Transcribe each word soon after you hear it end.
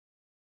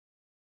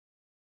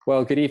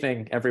Well, good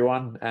evening,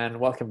 everyone, and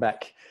welcome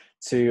back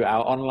to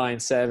our online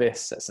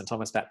service at St.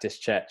 Thomas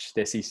Baptist Church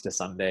this Easter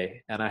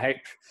Sunday. And I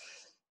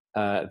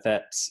hope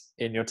that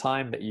in your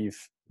time that you've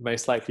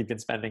most likely been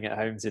spending at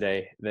home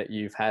today, that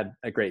you've had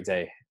a great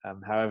day,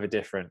 however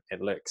different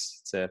it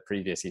looks to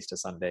previous Easter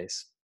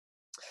Sundays.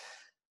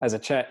 As a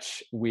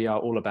church, we are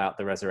all about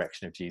the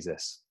resurrection of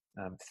Jesus.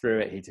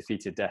 Through it, he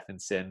defeated death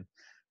and sin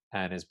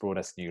and has brought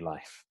us new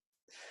life.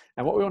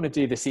 And what we want to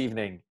do this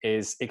evening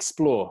is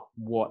explore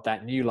what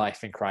that new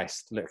life in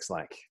Christ looks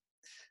like.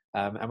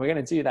 And we're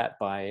going to do that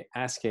by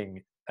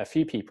asking a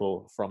few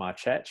people from our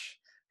church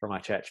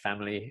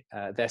family,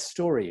 their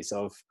stories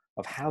of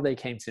how they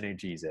came to know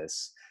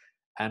Jesus,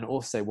 and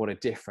also what a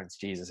difference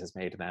Jesus has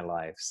made in their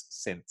lives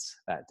since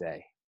that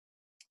day.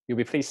 You'll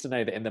be pleased to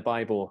know that in the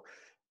Bible,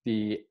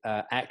 the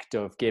act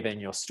of giving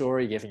your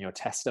story, giving your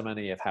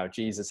testimony of how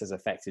Jesus has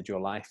affected your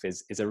life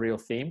is a real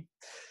theme.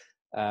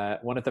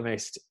 One of the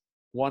most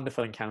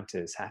wonderful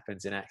encounters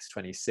happens in Acts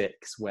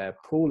 26, where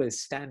Paul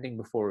is standing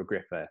before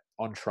Agrippa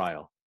on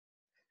trial.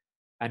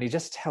 And he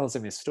just tells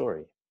him his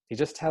story. He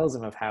just tells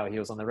him of how he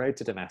was on the road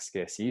to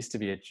Damascus. He used to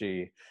be a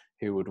Jew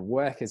who would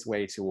work his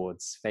way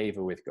towards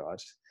favor with God.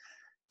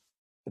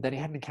 But then he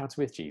had an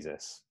encounter with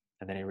Jesus.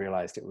 And then he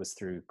realized it was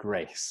through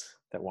grace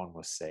that one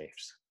was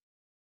saved.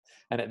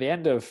 And at the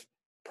end of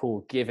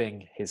Paul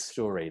giving his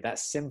story, that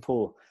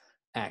simple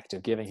act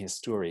of giving his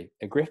story,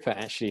 Agrippa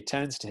actually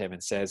turns to him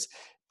and says,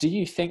 "Do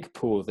you think,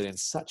 Paul, that in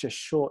such a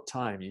short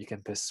time you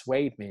can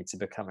persuade me to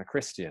become a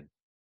Christian?"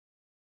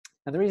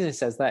 And the reason he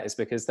says that is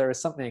because there is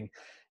something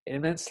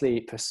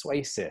immensely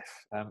persuasive,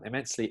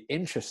 immensely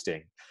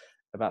interesting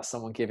about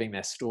someone giving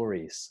their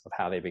stories of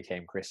how they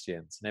became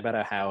Christians. No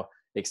matter how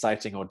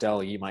exciting or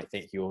dull you might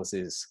think yours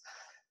is,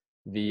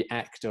 the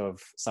act of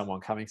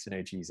someone coming to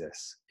know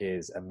Jesus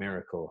is a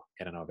miracle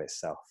in and of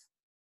itself.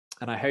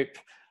 And I hope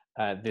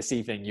this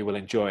evening you will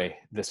enjoy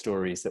the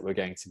stories that we're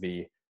going to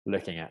be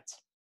looking at.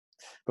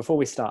 Before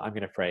we start, I'm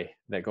going to pray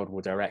that God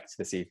will direct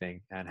this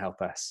evening and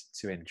help us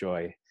to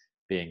enjoy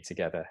being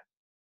together.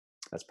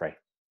 Let's pray.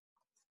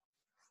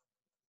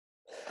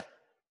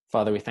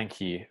 Father, we thank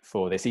you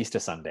for this Easter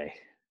Sunday,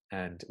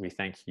 and we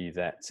thank you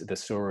that the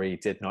story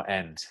did not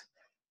end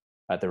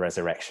at the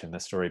resurrection. The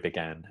story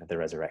began at the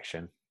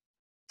resurrection.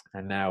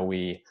 And now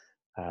we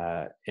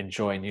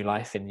enjoy new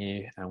life in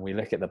you, and we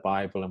look at the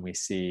Bible and we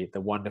see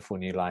the wonderful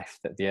new life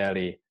that the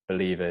early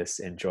believers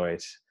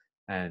enjoyed,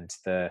 and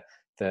the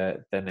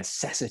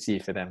necessity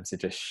for them to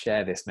just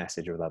share this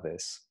message with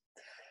others.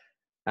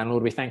 And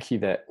Lord, we thank you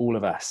that all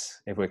of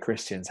us, if we're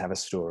Christians, have a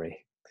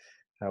story.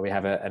 We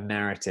have a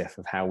narrative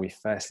of how we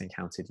first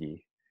encountered you.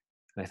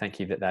 And I thank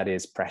you that that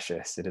is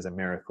precious. It is a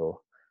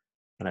miracle.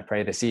 And I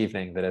pray this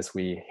evening that as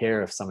we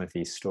hear of some of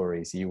these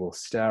stories, you will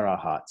stir our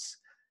hearts,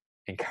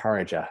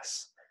 encourage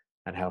us,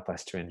 and help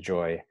us to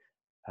enjoy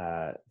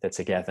the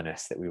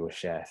togetherness that we will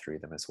share through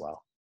them as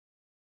well.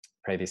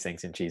 Pray these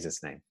things in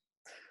Jesus' name.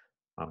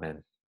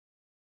 Amen.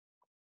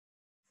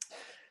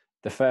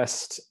 The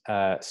first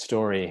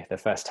story, the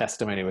first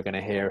testimony we're going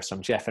to hear is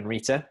from Geoff and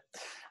Rita.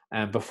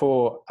 And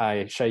before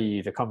I show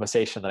you the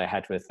conversation that I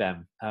had with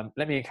them,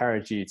 let me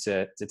encourage you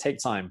to take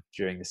time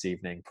during this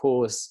evening,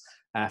 pause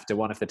after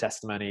one of the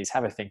testimonies,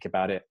 have a think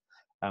about it,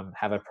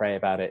 have a pray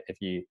about it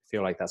if you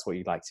feel like that's what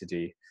you'd like to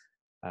do.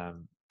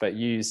 But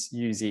use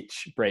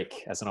each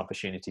break as an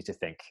opportunity to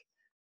think.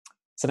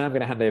 So now I'm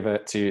going to hand over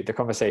to the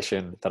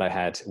conversation that I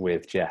had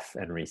with Geoff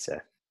and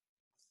Rita.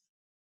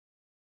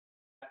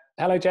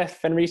 Hello,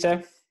 Geoff and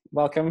Rita.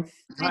 Welcome.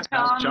 Hi,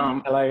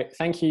 John. Hello.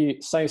 Thank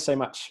you so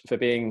much for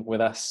being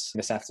with us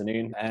this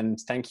afternoon. And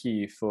thank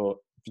you for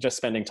just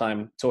spending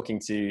time talking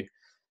to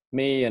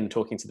me and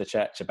talking to the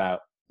church about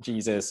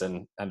Jesus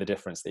and the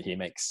difference that he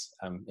makes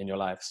in your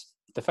lives.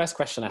 The first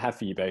question I have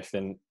for you both,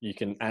 and you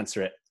can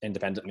answer it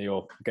independently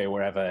or go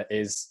wherever,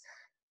 is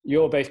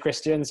you're both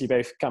Christians. You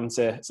both come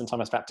to St.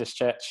 Thomas Baptist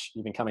Church.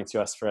 You've been coming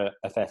to us for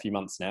a fair few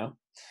months now.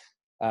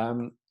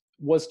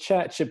 Was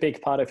church a big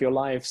part of your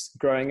lives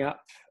growing up?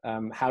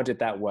 How did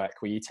that work?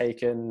 Were you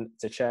taken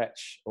to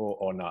church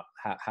or not?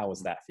 How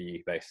was that for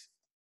you both?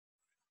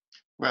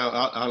 Well,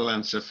 I'll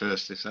answer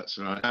first, if that's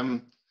all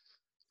right.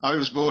 I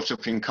was brought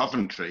up in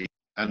Coventry,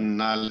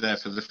 and I lived there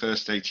for the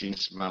first 18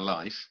 years of my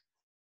life.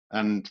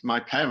 And my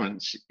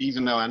parents,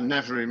 even though I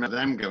never remember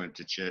them going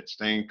to church,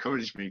 they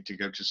encouraged me to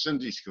go to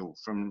Sunday school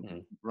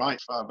from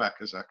right far back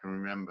as I can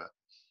remember.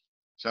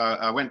 So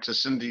I went to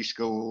Sunday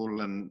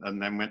school and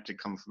then went to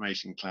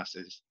confirmation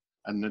classes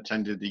and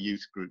attended the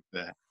youth group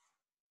there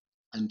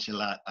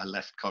until I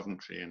left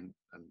Coventry and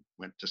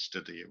went to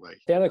study away.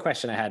 The other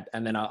question I had,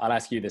 and then I'll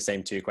ask you the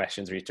same two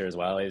questions, Rita, as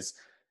well, is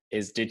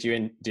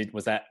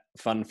was that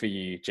fun for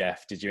you,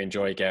 Geoff? Did you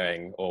enjoy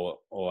going,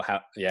 or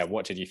how? Yeah,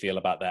 what did you feel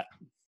about that?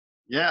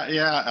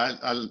 Yeah,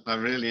 I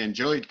really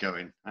enjoyed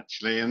going,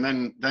 actually. And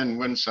then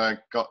once I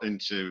got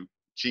into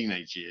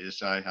teenage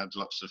years, I had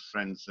lots of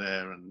friends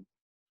there and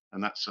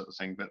that sort of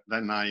thing. But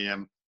then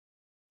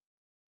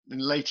in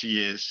later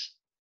years,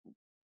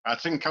 I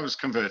think I was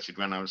converted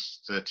when I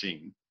was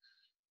 13.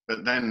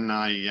 But then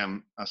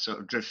I sort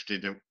of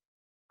drifted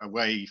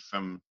away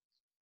from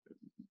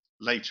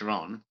later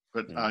on.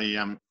 But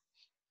I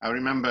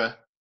remember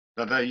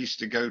that I used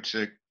to go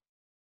to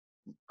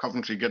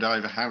Coventry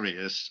Godiva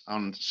Harriers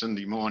on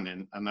Sunday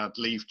morning, and I'd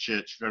leave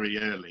church very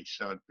early,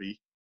 so I'd be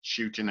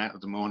shooting out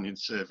of the morning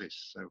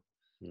service. So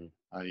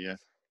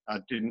I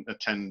didn't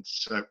attend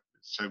so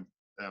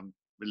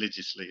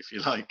religiously, if you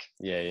like.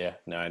 Yeah.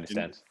 No, I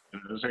understand.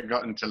 As I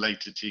got into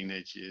later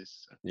teenage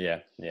years. So.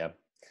 Yeah.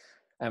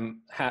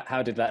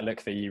 How did that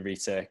look for you,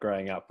 Rita,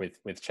 growing up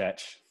with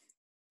church?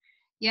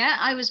 Yeah,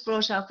 I was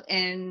brought up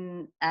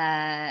in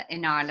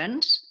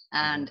Ireland,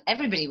 and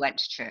everybody went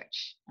to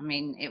church. I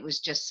mean, it was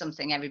just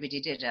something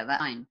everybody did at that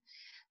time.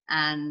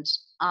 And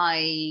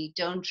I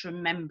don't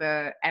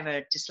remember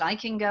ever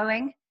disliking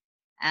going.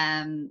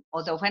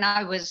 Although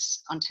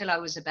until I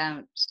was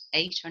about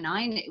 8 or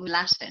 9, it was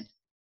Latin.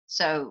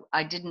 So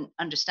I didn't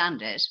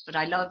understand it, but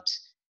I loved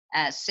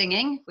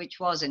singing, which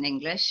was in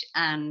English.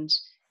 And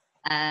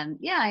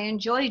I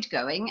enjoyed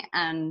going.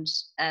 And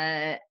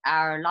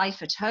our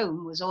life at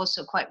home was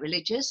also quite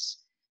religious.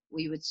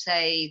 We would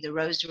say the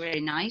rosary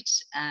night.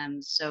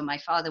 So my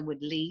father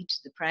would lead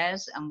the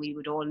prayers, and we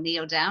would all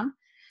kneel down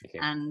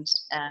and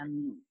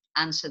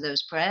answer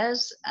those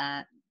prayers,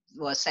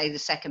 or say the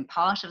second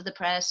part of the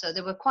prayer. So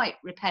they were quite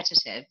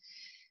repetitive.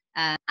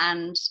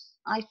 And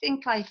I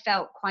think I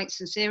felt quite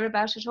sincere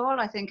about it all.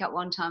 I think at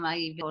one time I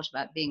even thought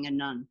about being a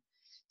nun.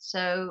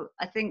 So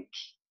I think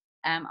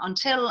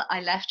until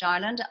I left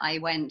Ireland, I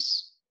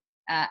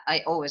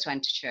always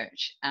went to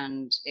church,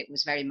 and it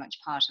was very much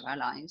part of our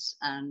lives.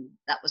 And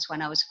that was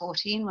when I was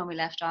 14 when we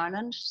left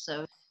Ireland.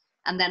 So,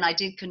 and then I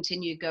did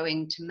continue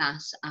going to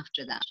Mass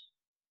after that.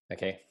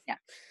 Okay. Yeah.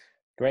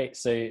 Great.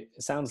 So it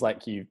sounds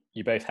like you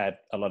both had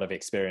a lot of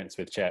experience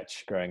with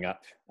church growing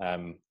up,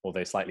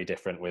 although slightly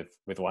different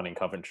with one in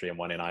Coventry and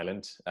one in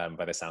Ireland,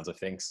 by the sounds of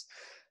things.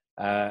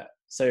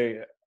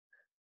 So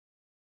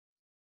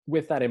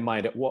with that in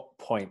mind, at what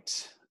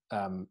point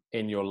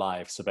in your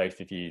lives, so both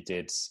of you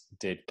did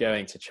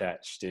going to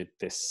church, did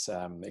this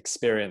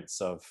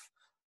experience of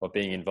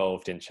being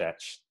involved in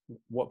church,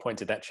 what point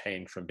did that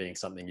change from being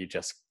something you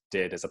just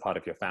did as a part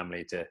of your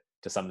family to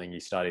something you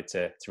started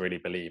to really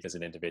believe as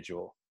an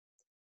individual?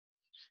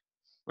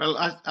 Well,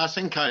 I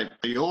think I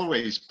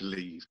always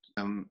believed.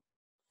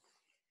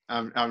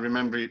 I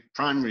remember at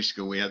primary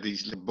school we had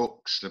these little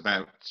books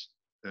about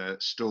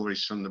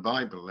stories from the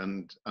Bible,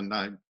 and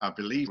I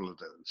believe all of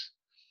those.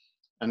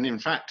 And in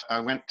fact, I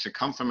went to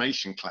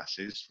confirmation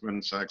classes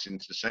once I was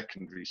into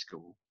secondary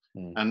school.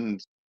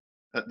 And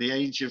at the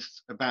age of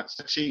about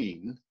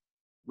 13,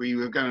 we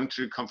were going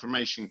through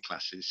confirmation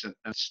classes, and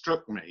it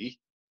struck me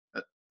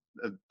at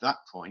that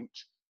point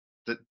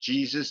that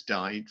Jesus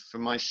died for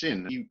my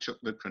sin. He took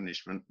the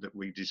punishment that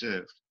we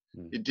deserved.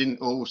 It didn't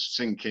all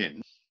sink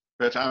in,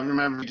 but I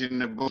remember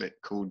reading a book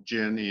called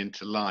Journey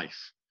into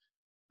Life,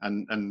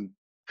 and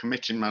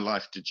committing my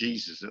life to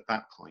Jesus at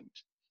that point.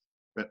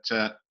 But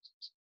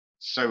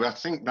so I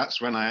think that's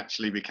when I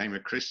actually became a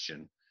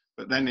Christian.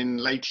 But then in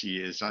later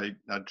years, I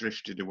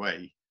drifted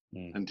away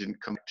and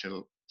didn't come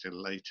till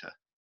later.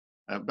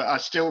 But I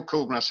still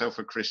called myself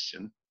a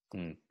Christian.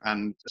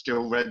 And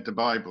still read the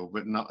Bible,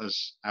 but not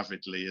as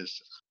avidly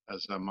as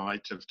I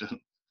might have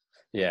done.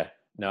 Yeah,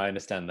 no, I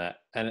understand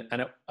that. And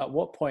at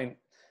what point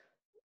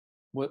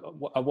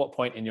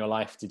in your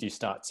life did you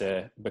start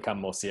to become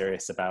more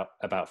serious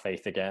about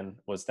faith again?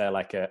 Was there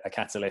like a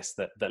catalyst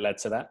that led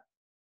to that?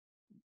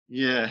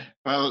 Yeah,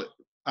 well,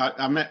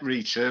 I met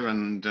Rita,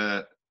 and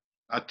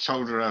I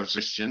told her I was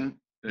Christian,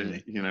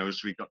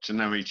 as we got to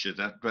know each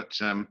other, but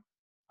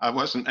I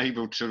wasn't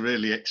able to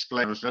really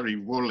explain. I was very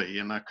woolly,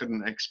 and I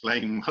couldn't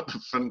explain what the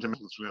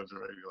fundamentals were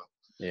very well.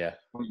 Yeah.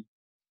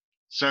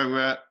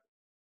 So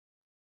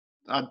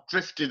I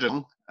drifted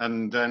on,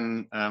 and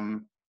then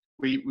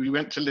we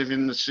went to live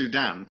in the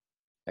Sudan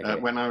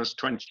when I was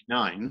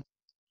 29.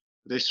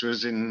 This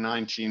was in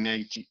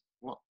 1980.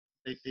 What?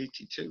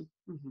 82?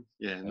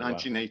 Yeah,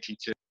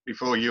 1982.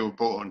 Before you were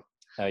born.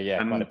 Oh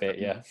yeah, quite a bit.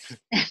 Yeah.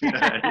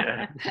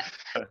 Yeah.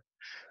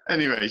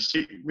 Anyway,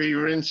 we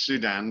were in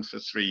Sudan for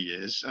 3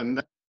 years,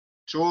 and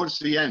towards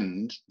the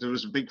end, there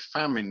was a big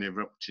famine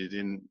erupted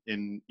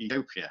in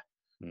Ethiopia,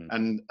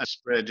 and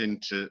spread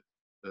into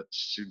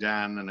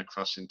Sudan and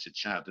across into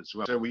Chad as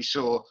well. So we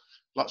saw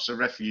lots of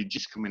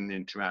refugees coming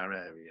into our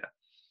area.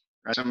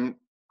 Some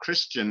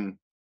Christian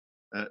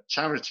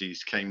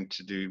charities came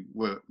to do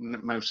work,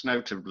 most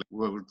notably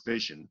World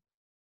Vision.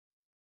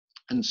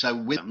 And so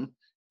with them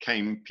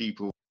came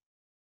people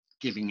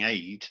giving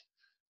aid,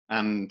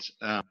 and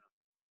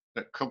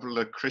a couple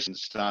of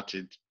Christians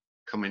started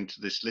coming to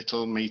this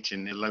little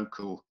meeting in a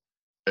local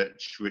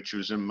church, which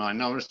was a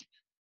minority,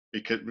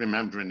 because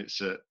remembering it's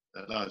a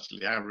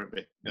largely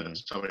Arabic,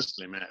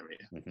 Muslim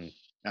area.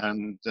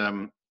 And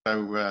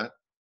so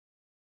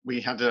we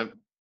had a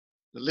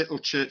little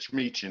church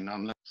meeting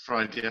on the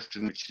Friday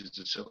afternoon, which is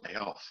a sort of day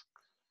off.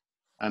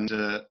 And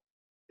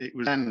it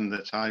was then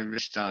that I really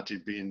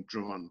started being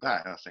drawn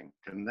back, I think.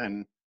 And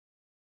then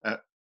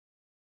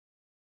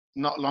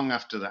not long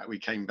after that, we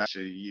came back to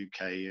the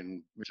UK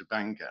and to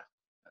Bangor.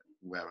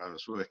 where I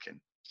was working,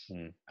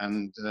 Mm.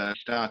 and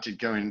started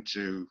going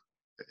to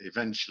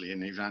eventually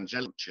an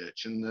evangelical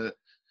church, and the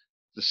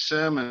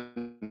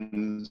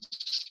sermons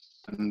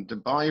and the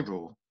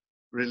Bible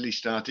really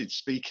started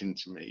speaking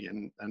to me,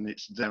 and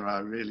it's there I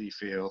really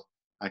feel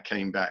I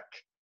came back,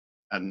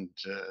 and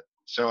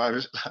so I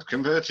was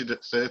converted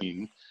at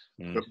 13,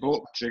 but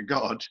brought to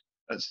God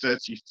at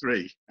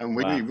 33, and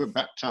we were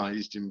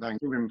baptized in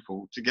Bangor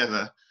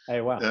together.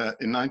 Oh wow!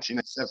 In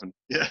 1987.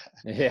 Yeah.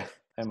 Yeah.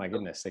 Oh my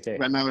goodness. Okay.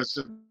 When I was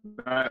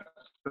about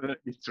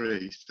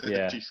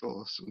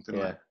 34, something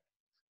like that.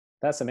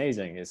 That's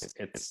amazing.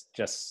 It's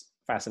just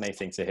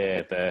fascinating to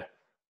hear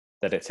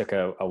that it took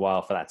a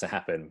while for that to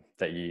happen,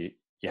 that you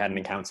had an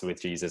encounter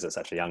with Jesus at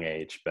such a young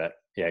age, but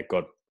yeah,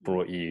 God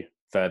brought you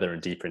further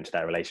and deeper into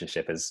that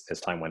relationship as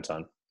time went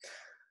on.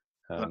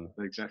 That's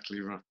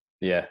exactly right.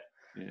 Yeah.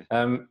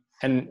 And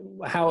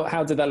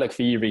how did that look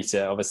for you,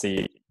 Rita?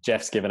 Obviously,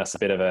 Geoff's given us a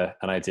bit of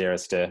an idea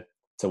as to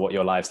what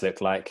your lives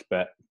look like,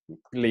 but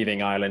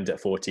leaving Ireland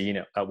at 14,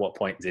 at what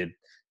point did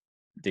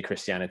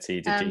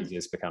Christianity, did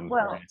Jesus become a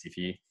reality for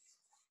you?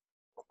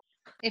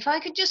 If I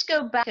could just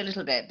go back a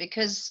little bit,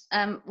 because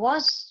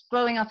was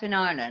growing up in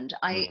Ireland,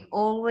 I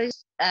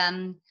always,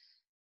 I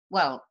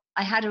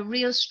had a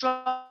real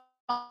strong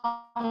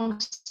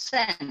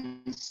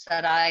sense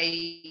that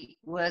I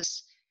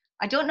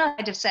don't know if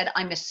I'd have said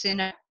I'm a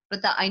sinner,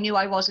 but that I knew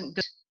I wasn't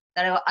good,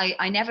 that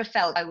I never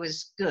felt I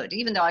was good,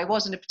 even though I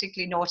wasn't a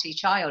particularly naughty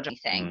child or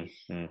anything.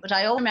 But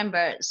I all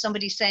remember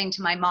somebody saying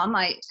to my mom,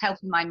 I was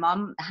helping my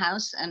mom at the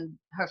house, and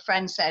her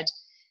friend said,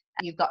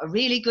 "You've got a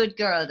really good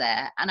girl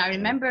there." And I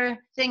remember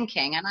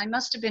thinking, and I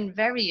must have been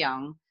very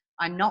young,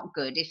 I'm not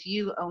good, if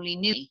you only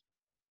knew me.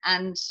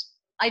 And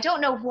I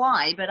don't know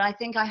why, but I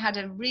think I had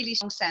a really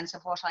strong sense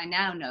of what I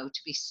now know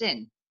to be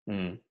sin.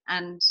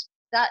 And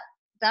that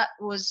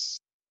was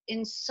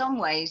in some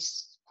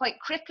ways quite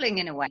crippling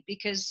in a way,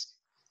 because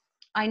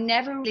I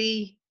never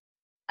really,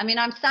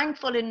 I'm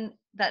thankful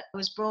that I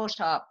was brought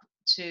up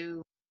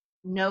to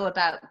know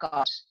about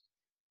God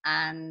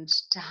and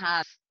to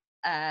have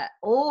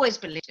always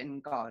believed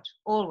in God,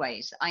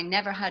 always. I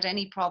never had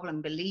any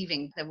problem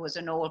believing there was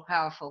an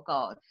all-powerful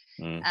God.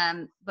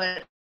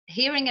 But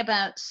hearing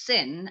about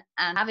sin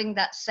and having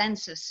that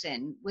sense of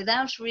sin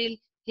without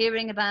really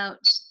hearing about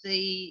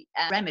the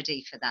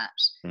remedy for that,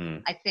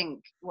 I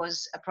think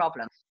was a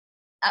problem.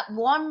 At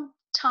one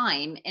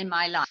time in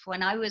my life,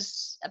 when I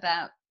was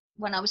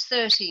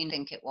 13, I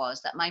think it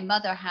was, that my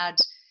mother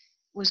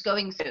was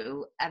going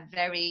through a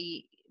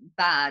very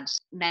bad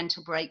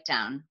mental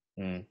breakdown.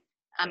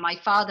 And my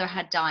father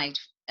had died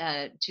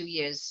 2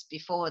 years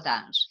before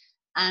that.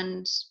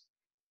 And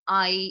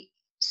I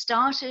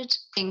started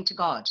praying to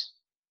God,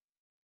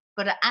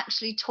 but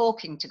actually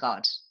talking to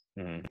God.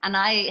 And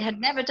I had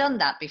never done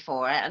that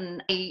before,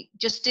 and I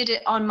just did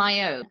it on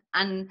my own.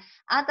 And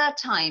at that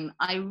time,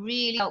 I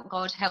really felt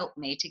God help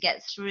me to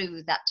get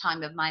through that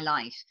time of my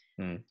life.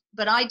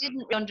 But I didn't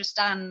really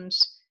understand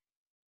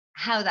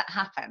how that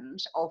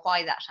happened or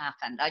why that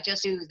happened. I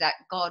just knew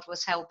that God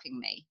was helping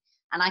me.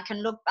 And I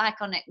can look back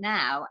on it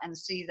now and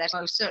see that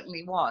most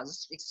certainly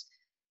was.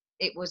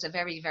 It was a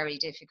very, very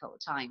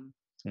difficult time.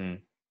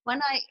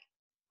 When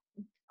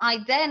I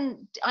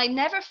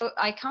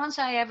can't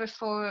say I ever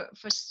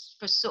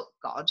forsook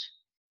God,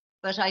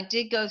 but I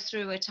did go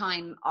through a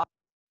time of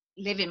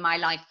living my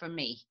life for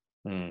me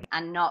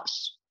and not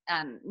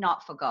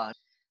for God,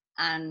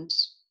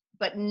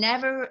 but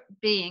never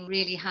being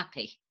really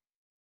happy.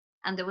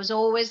 And there was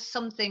always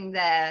something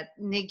there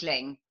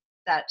niggling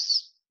that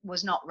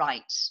was not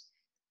right.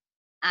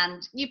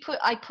 And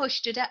I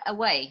pushed it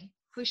away.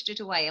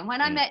 And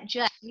when I met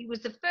Geoff, he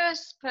was the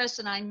first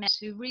person I met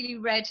who really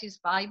read his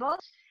Bible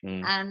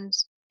and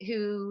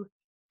who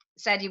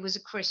said he was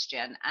a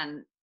Christian.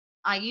 And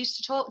I used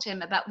to talk to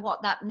him about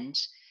what that meant.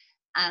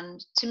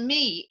 And to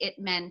me, it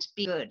meant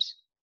be good.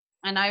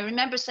 And I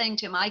remember saying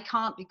to him, I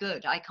can't be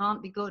good. I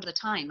can't be good at the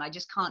time. I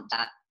just can't do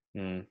that.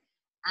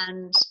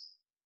 And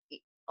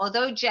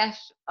although Geoff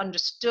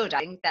understood,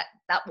 I think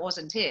that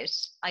wasn't it,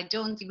 I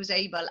don't think he was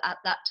able at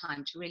that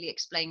time to really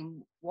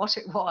explain what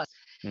it was.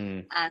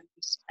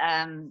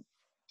 And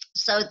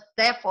so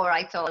therefore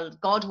I thought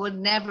God would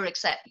never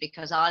accept me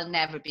because I'll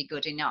never be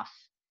good enough.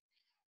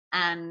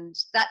 And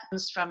that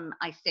comes from,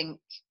 I think,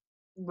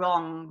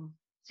 wrong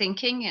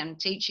thinking and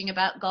teaching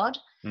about God.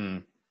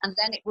 And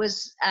then it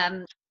was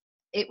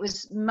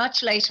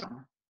much later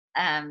on.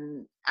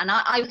 And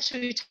I went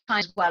through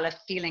times as well of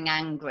feeling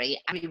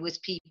angry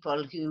with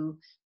people who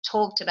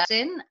talked about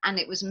sin, and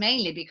it was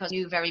mainly because I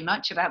knew very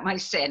much about my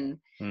sin.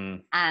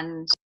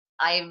 And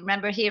I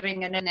remember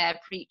hearing a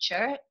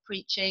preacher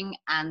preaching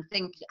and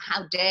think,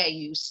 how dare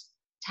you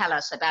tell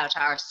us about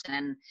our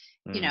sin?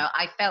 And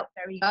I felt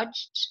very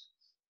judged,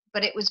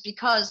 but it was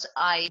because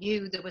I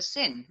knew there was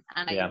sin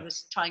and I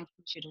was trying to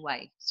push it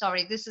away.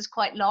 Sorry, this is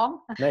quite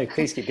long. No,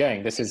 please keep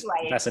going. This is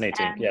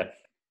fascinating.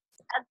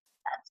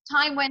 As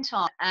time went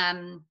on,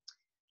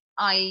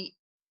 I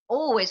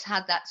always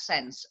had that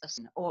sense of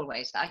sin,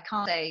 always. I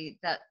can't say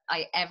that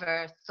I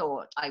ever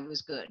thought I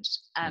was good,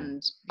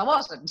 and I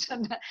wasn't,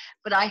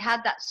 but I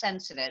had that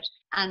sense of it.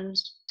 And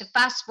to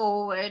fast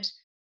forward,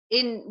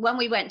 when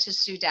we went to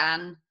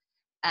Sudan,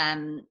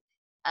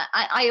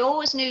 I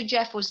always knew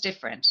Geoff was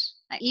different,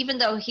 even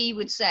though he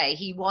would say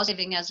he was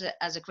living as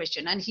a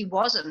Christian, and he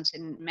wasn't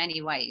in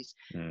many ways.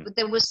 But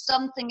there was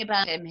something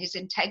about him, his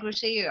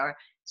integrity, or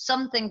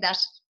something that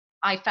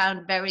I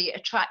found very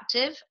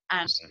attractive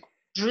and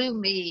drew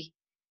me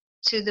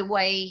to the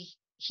way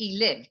he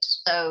lived.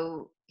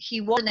 So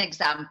he was an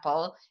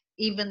example,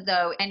 even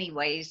though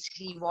anyways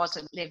he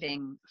wasn't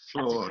living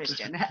as a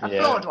Christian, a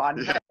flawed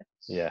one. But,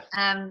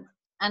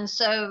 and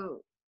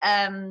so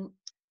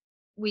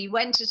we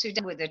went to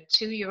Sudan with a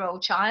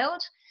 2-year-old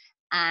child,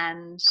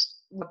 and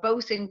we're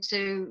both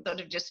into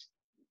sort of just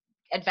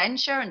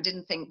adventure and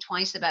didn't think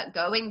twice about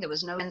going. There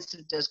was no sense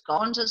of, does God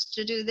want us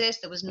to do this?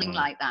 There was nothing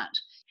like that.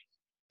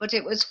 But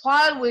it was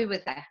while we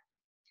were there,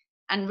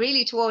 and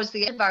really towards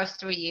the end of our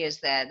 3 years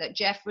there, that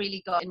Geoff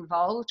really got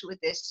involved with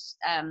this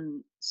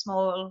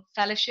small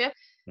fellowship.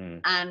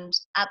 And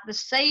at the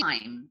same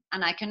time,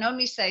 and I can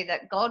only say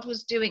that God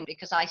was doing,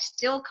 because I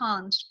still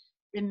can't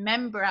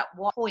remember at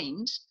what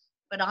point,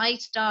 but I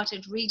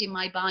started reading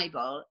my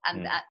Bible,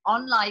 and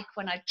unlike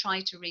when I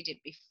tried to read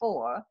it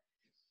before,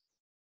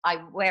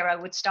 where I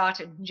would start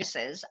in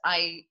Genesis,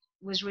 I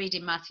was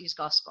reading Matthew's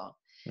Gospel.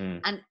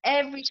 And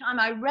every time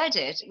I read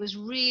it, it was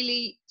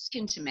really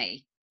speaking to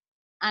me.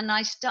 And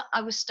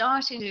I was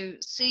starting to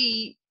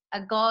see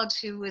a God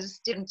who was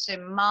different to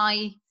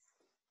my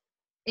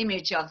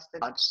image of the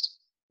God.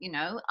 You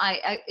know,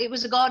 it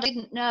was a God I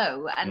didn't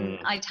know, and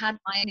I'd had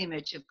my own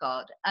image of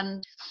God.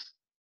 And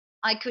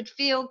I could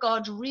feel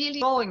God really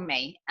drawing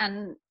me,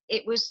 and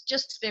it was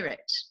just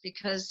spirit,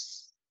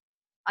 because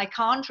I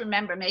can't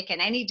remember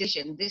making any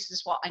decision, this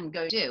is what I'm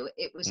going to do.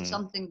 It was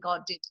something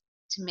God did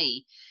to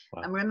me.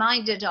 Wow. I'm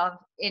reminded of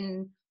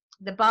in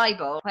the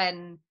Bible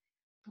when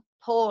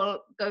Paul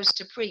goes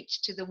to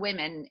preach to the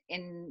women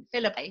in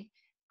Philippi,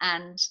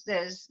 and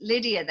there's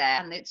Lydia there,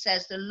 and it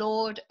says the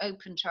Lord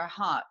opened her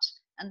heart.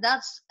 And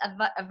that's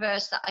a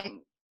verse that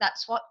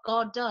that's what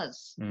God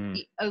does.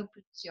 He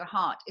opens your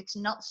heart. It's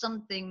not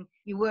something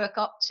you work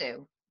up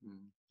to.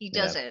 He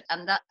does it.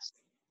 And that's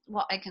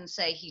what I can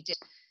say he did.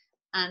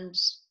 And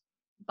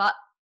but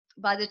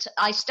by the time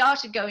I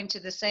started going to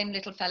the same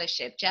little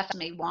fellowship, Geoff asked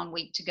me 1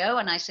 week to go,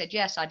 and I said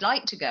yes, I'd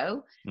like to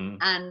go.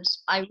 And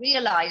I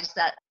realized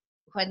that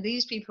when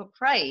these people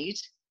prayed,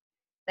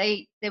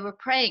 they were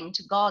praying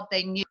to God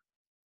they knew.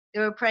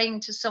 They were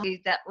praying to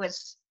somebody that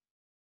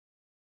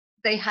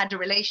they had a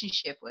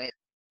relationship with,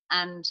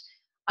 and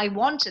I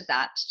wanted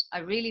that. I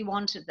really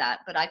wanted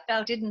that, but I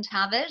felt I didn't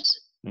have it.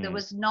 There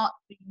was not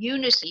the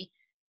unity.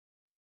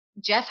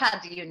 Geoff had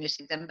the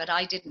unity with them, but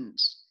I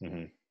didn't.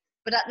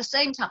 But at the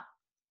same time,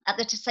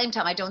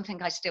 I don't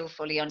think I still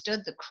fully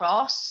understood the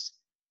cross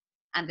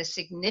and the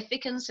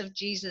significance of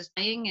Jesus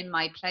dying in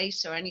my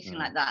place or anything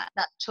like that.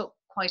 That took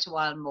quite a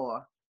while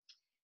more.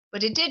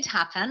 But it did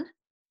happen.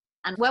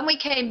 And when we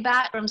came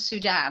back from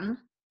Sudan,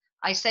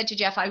 I said to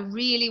Geoff, I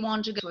really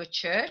want to go to a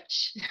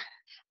church.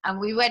 And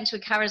we went to a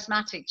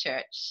charismatic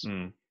church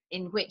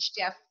in which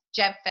Geoff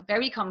felt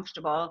very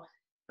comfortable,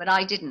 but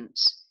I didn't.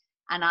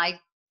 And I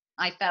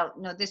felt,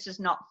 no, this is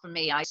not for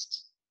me. I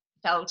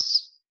felt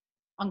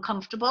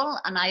uncomfortable,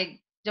 and I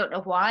don't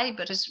know why,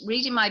 but just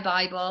reading my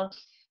Bible,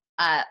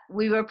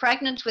 we were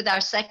pregnant with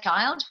our second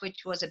child,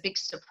 which was a big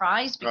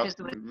surprise because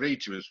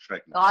Rita was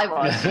pregnant. I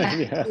was.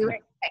 We were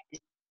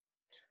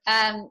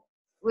expecting.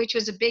 Which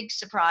was a big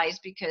surprise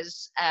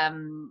because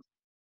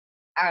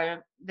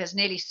there's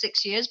nearly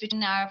 6 years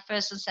between our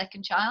first and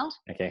second child.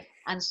 Okay.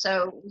 And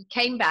so we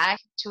came back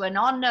to an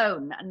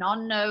unknown,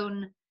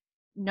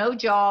 no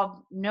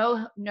job,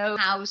 no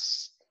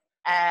house,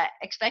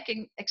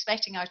 expecting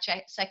our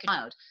second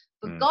child.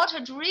 But God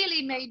had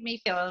really made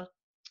me feel,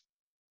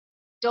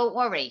 don't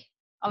worry.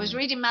 I was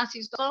reading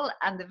Matthew's Gospel,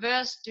 and the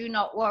verse, do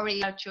not worry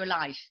about your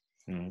life,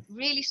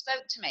 really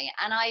spoke to me.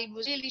 And I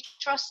was really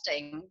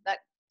trusting that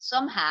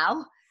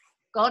somehow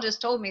God has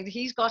told me that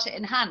he's got it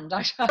in hand.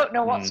 I don't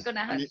know what's going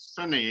to happen. And it's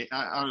funny,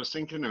 I was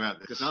thinking about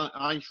this because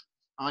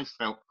I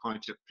felt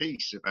quite at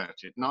peace about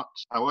it.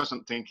 I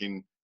wasn't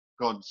thinking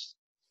God's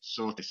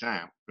sort this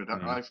out, but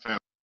I felt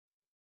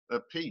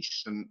at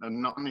peace and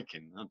not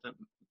panicking.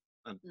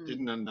 I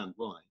didn't understand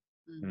why.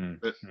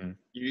 But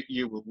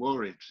you were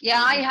worried.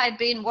 Yeah, I had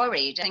been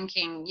worried,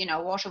 thinking,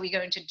 what are we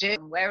going to do?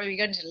 Where are we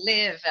going to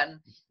live? And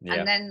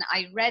then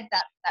I read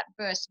that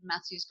verse in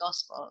Matthew's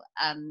Gospel,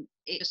 and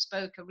it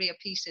spoke a real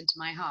peace into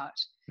my heart.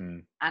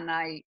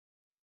 And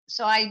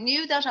so I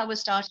knew that I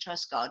was starting to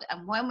trust God.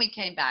 And when we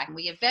came back,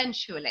 we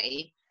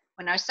eventually,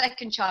 when our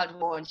second child was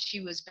born, she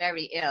was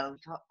very ill,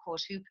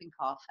 caught whooping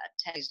cough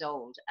at 10 years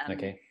old.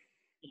 And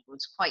it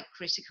was quite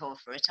critical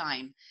for a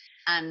time.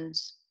 And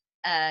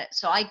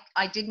so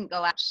I didn't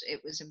go out.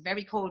 It was a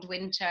very cold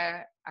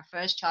winter. Our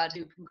first child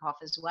whooping cough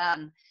as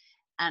well,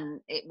 and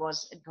it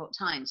was a difficult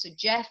time. So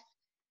Geoff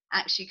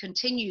actually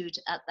continued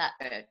at that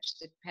church,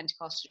 the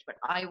Pentecostal church, but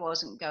I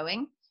wasn't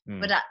going.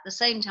 But at the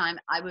same time,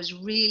 I was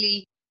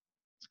really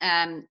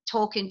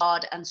talking to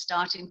God and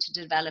starting to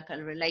develop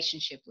a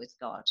relationship with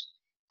God.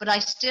 But I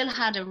still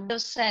had a real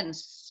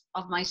sense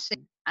of my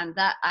sin, and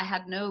that I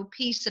had no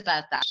peace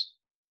about that.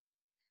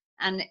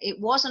 And it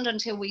wasn't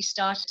until we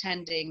started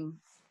attending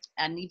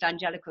an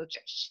evangelical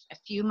church a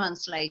few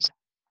months later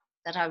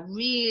that I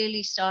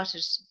really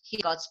started to hear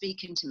God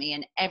speaking to me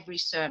in every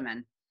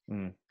sermon.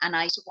 And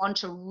I used to want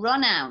to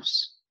run out.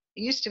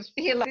 I used to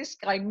feel like this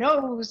guy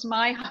knows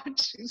my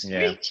heart is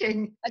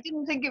reaching. I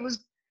didn't think it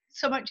was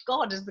so much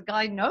God as the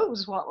guy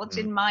knows what's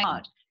in my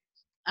heart.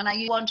 And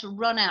I want to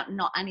run out and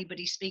not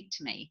anybody speak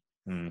to me.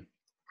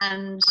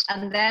 And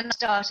then I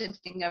started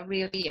getting a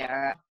real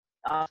fear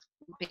of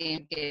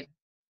being forgiven.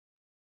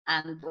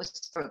 And it was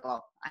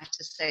terrible. I have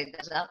to say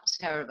that was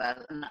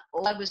terrible. And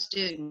all I was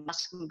doing was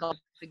asking God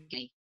to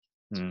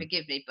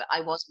forgive me, but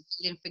I wasn't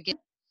feeling forgiven.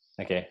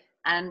 Okay.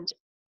 And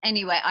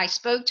anyway, I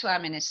spoke to our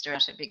minister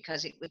about it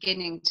because it was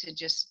beginning to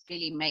just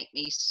really make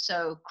me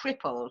so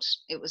crippled.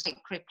 It was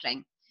like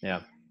crippling.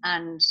 Yeah.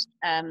 And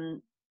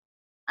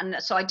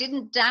so I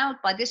didn't doubt.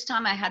 By this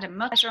time, I had a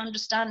much better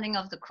understanding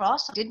of the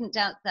cross. I didn't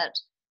doubt that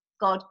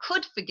God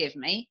could forgive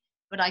me,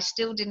 but I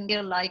still didn't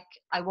feel like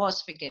I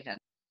was forgiven.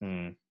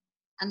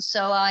 And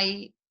so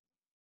I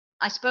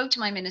spoke to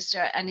my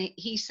minister, and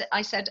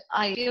I said,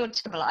 I feel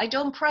terrible. I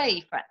don't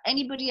pray for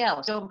anybody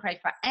else. Don't pray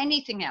for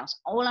anything else.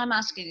 All I'm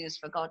asking is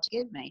for God to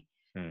give me.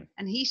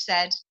 And he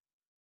said,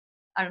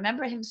 I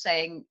remember him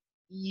saying,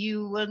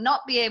 you will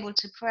not be able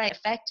to pray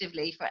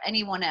effectively for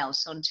anyone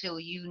else until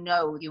you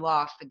know you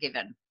are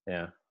forgiven.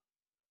 Yeah.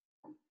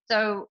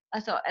 So I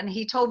thought, and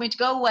he told me to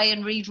go away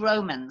and read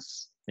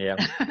Romans. Yeah.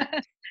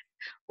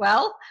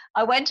 Well,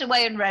 I went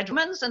away and read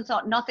Romans and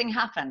thought nothing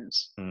happened.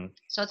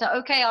 So I thought,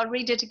 okay, I'll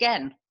read it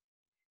again.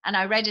 And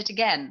I read it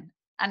again.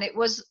 And it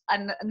was,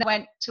 and then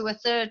went to a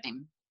third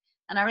time.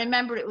 And I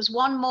remember it was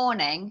one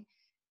morning,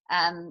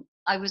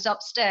 I was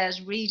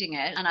upstairs reading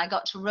it, and I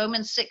got to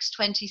Romans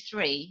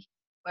 6:23,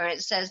 where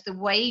it says, the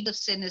wage of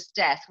sin is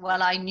death.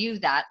 Well, I knew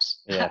that.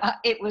 Yeah.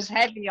 It was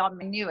heavy on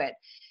me, I knew it.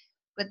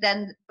 But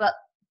then, but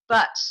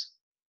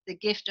the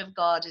gift of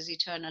God is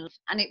eternal.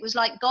 And it was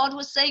like God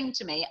was saying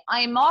to me,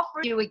 I'm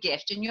offering you a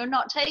gift and you're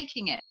not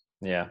taking it.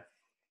 Yeah.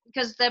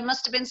 Because there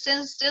must have been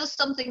still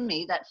something in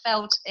me that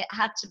felt it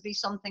had to be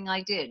something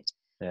I did.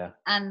 Yeah.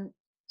 And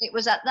it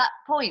was at that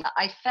point that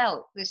I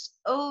felt this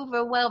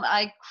overwhelm.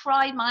 I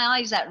cried my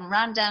eyes out and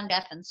ran down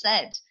Geoff and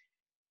said,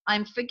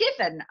 I'm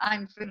forgiven.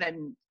 I'm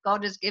forgiven.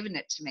 God has given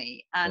it to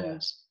me.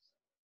 And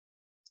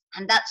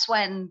that's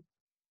when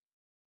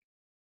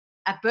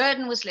a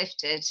burden was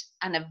lifted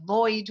and a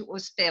void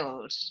was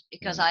filled,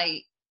 because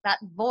that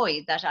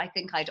void that I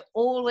think I'd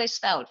always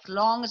felt as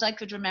long as I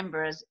could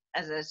remember as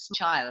a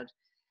child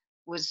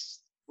was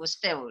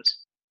filled.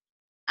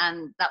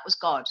 And that was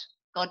God.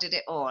 God did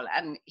it all,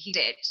 and he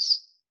did it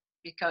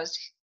because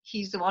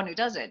he's the one who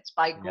does it.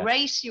 By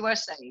grace you are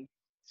saved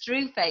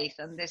through faith,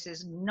 and this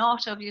is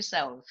not of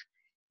yourself.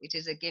 It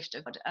is a gift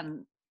of God.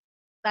 And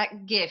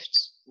that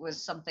gift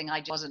was something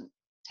I wasn't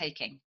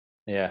taking.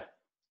 Yeah.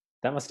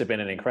 That must have been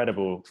an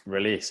incredible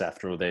release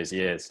after all those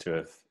years to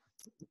have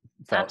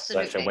felt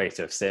such a weight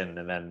of sin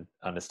and then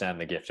understand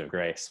the gift of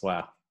grace.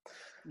 Wow.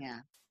 Yeah,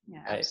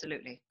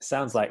 absolutely. It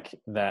sounds like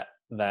that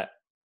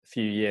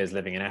few years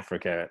living in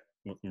Africa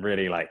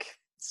really like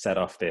set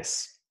off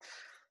this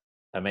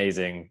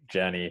amazing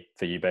journey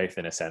for you both,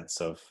 in a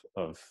sense of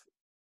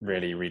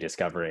really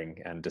rediscovering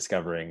and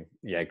discovering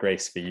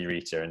grace for you,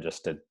 Rita, and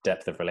just a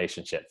depth of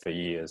relationship for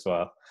you as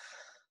well.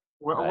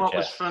 Well, what Geoff.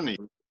 was funny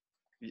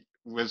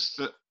was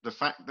that the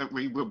fact that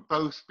we were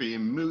both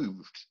being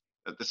moved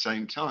at the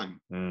same time.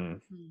 And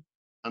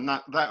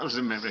that was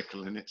a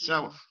miracle in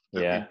itself.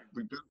 That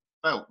we both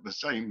felt the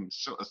same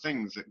sort of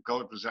things, that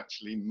God was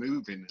actually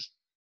moving us,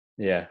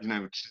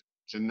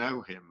 to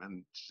know him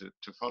and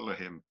to follow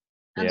him.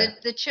 And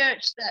the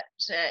church that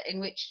in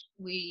which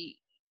we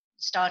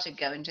started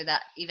going to,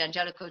 that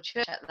evangelical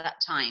church at that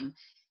time,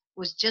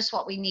 was just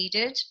what we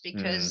needed,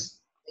 because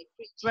they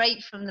preached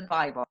straight from the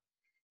Bible,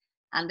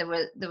 and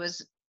there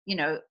was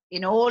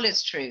in all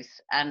its truth,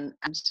 and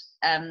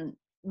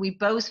we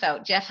both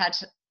felt Geoff had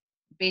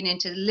been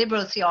into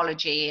liberal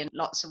theology in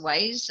lots of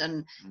ways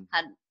and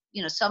had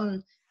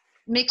some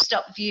mixed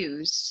up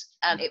views,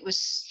 and it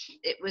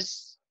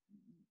was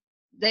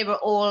they were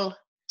all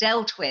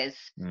dealt with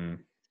the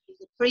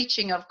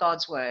preaching of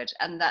God's word,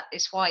 and that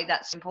is why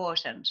that's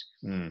important.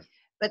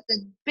 But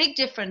the big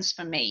difference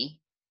for me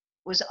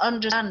was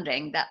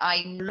understanding that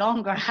I no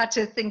longer had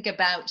to think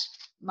about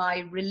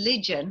my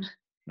religion,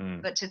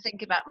 but to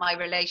think about my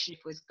relationship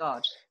with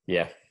God.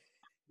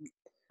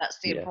 That's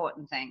the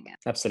important thing.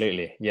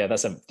 Absolutely.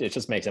 It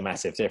just makes a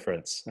massive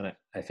difference. And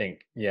I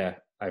think,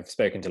 I've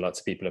spoken to lots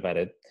of people about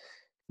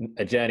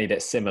a journey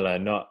that's similar,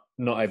 not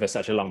over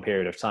such a long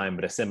period of time,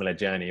 but a similar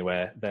journey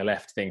where they're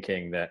left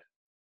thinking that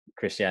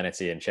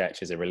Christianity and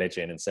church is a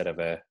religion instead of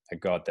a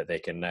God that they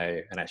can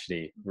know and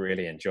actually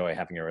really enjoy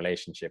having a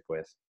relationship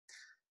with.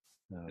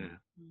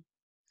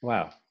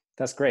 Wow,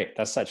 that's great.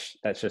 That's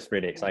just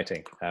really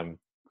exciting.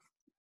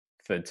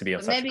 to be on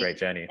But such a maybe, great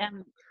journey.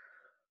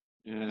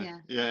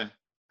 Yeah.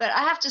 But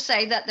I have to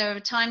say that there are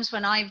times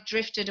when I've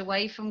drifted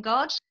away from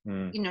God.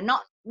 You know,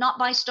 not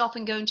by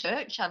stopping going to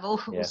church. I've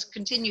always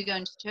continued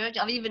going to church.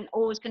 I've even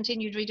always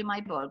continued reading my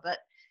Bible, but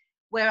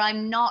where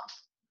I'm not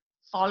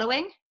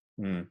following,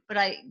 but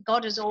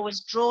God has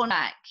always drawn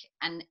back,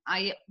 and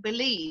I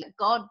believe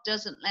God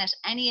doesn't let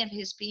any of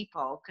his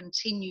people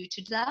continue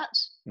to do that.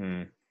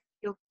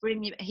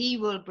 He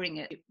will bring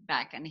it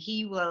back, and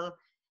he will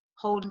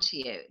hold to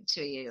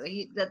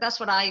you. That's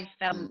what I've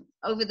found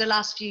over the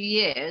last few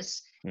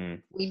years.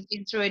 We've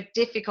been through a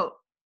difficult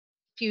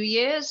few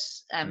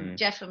years.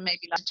 Geoff will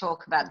maybe like to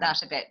talk about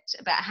that a bit,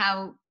 about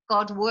how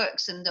God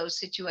works in those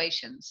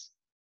situations.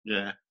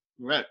 Yeah.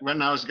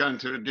 When I was going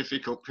through a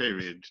difficult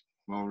period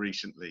more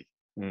recently,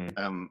 when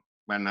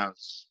I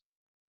was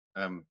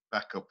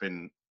back up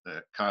in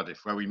Cardiff,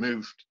 where we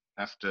moved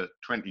after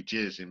 20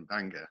 years in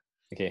Bangor.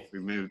 Okay. We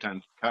moved down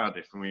to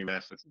Cardiff and we were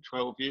there for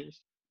 12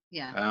 years.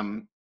 Yeah.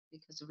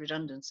 Because of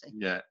redundancy.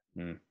 Yeah.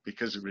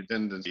 Because of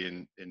redundancy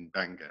in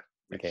Bangor,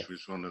 which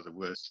was one of the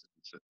worst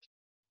things that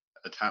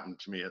had happened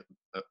to me up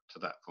to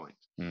that point.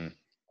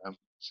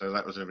 So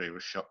that was a real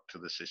shock to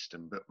the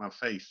system. But my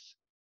faith,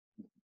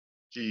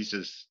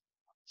 Jesus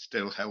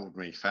still held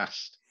me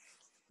fast.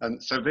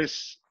 And so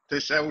this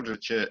elder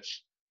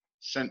church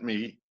sent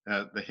me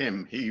the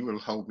hymn, "He Will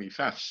Hold Me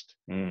Fast,"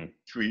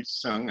 which we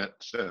sung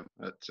at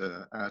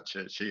our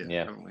church here,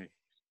 haven't we?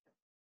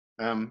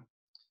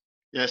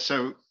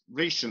 So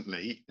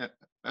recently,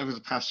 over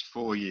the past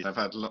 4 years, I've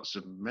had lots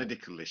of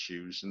medical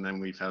issues, and then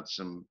we've had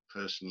some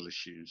personal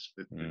issues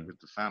with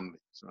the family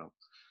as well.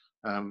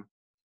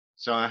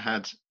 So I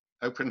had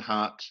open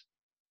heart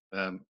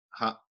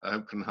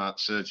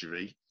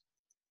surgery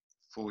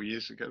 4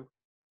 years ago,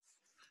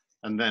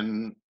 and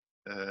then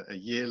a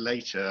year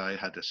later I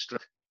had a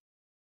stroke,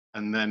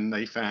 and then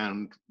they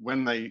found,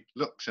 when they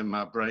looked in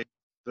my brain,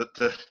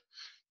 that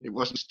it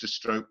wasn't just a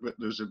stroke, but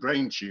there was a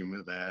brain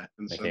tumor there,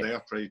 and so they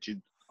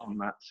operated on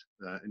that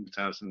in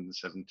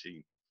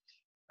 2017,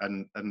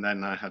 and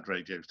then I had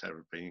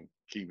radiotherapy and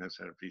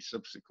chemotherapy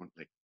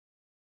subsequently.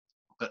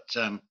 But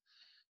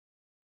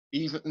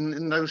even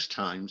in those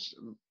times,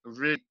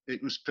 really,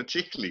 it was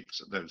particularly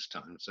at those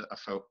times that I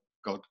felt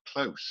God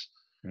close.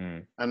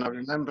 And I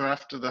remember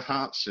after the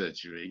heart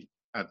surgery,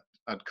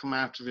 I'd come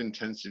out of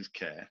intensive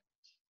care,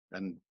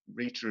 and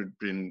Rita had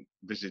been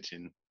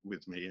visiting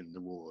with me in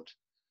the ward,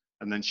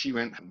 and then she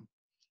went home,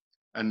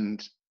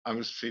 and I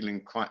was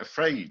feeling quite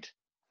afraid.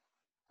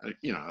 I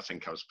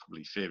think I was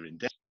probably fearing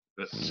death,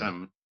 but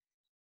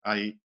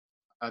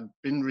I'd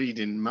been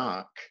reading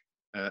Mark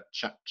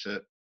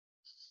chapter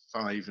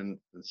 5 and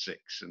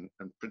 6, and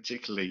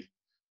particularly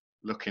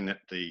looking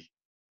at the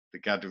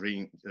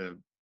Gadarene,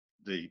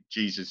 the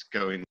Jesus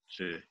going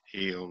to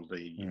heal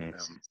the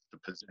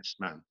possessed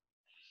man,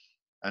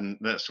 and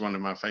that's one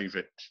of my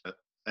favourite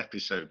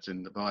episodes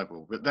in the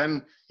Bible. But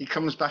then he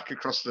comes back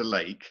across the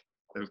lake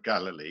of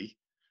Galilee,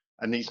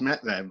 and he's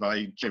met there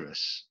by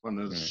Jairus, one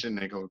of the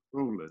synagogue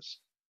rulers,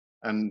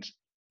 and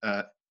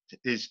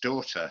his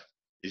daughter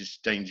is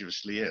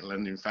dangerously ill,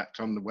 and in fact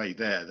on the way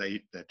there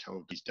they're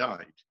told he's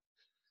died.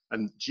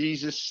 And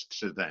Jesus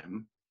to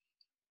them,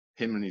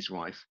 him and his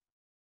wife,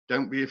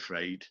 "Don't be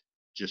afraid,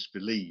 just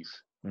believe."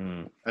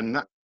 And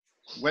that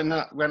when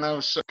I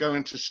was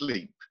going to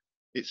sleep,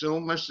 it's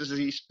almost as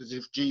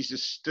if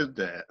Jesus stood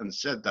there and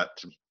said that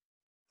to me.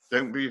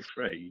 "Don't be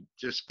afraid,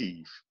 just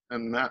believe."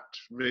 And that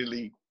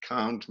really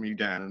calmed me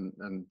down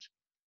and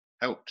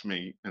helped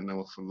me an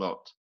awful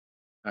lot.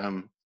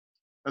 And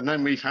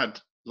then we've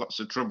had lots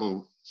of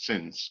trouble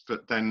since,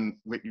 but then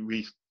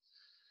we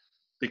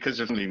because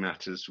of family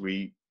matters,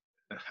 we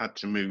had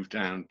to move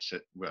down to,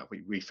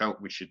 we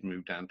felt we should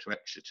move down to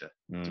Exeter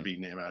to be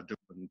near our daughter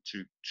and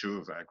two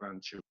of our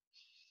grandchildren.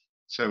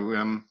 So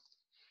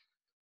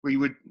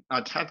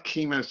I'd had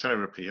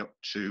chemotherapy up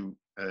to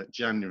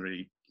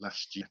January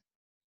last year,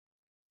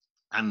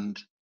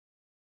 and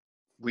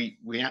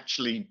we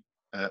actually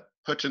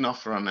put an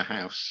offer on a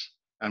house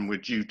and were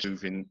due to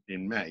move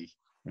in May.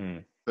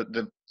 But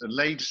the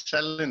lady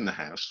selling the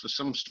house, for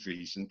some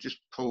reason,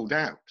 just pulled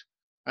out,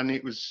 and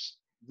it was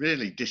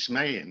really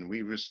dismaying.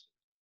 We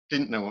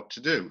didn't know what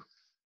to do,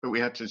 but we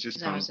had to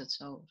just ours had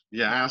sold.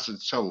 Yeah, ours had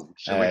sold,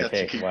 so we had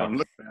to keep on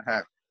looking at a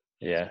house.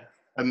 Yeah,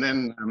 and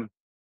then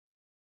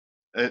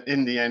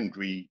in the end,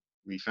 we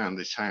found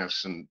this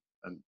house and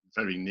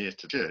very near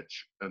to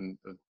church, and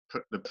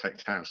put the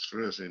perfect house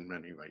for us in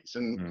many ways.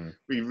 And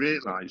we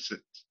realised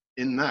that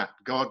in that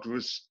God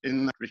was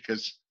in that,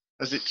 because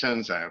as it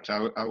turns out,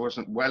 I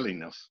wasn't well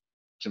enough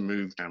to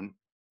move down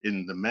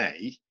in the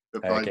May,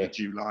 but by the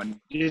July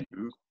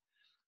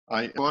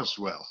I was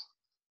well.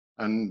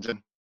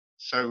 And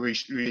so we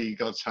see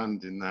God's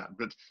hand in that.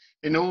 But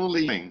in all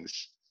these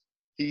things,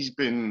 he's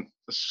been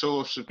a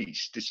source of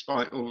peace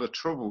despite all the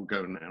trouble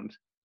going around.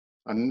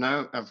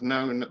 I've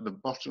known at the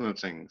bottom of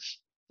things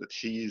that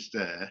he is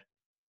there.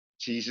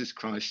 Jesus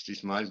Christ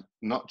is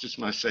not just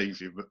my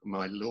saviour, but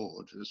my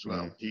Lord as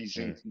well. He's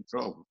in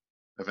control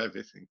of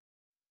everything.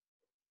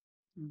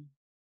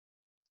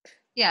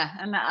 Yeah,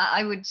 and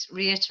I would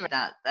reiterate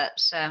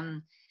that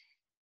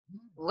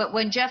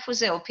when Geoff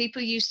was ill,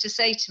 people used to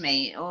say to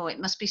me, "Oh, it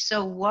must be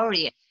so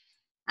worrying,"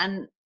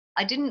 and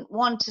I didn't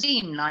want to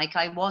seem like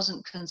I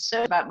wasn't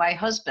concerned about my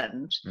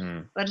husband,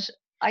 but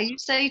I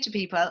used to say to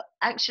people,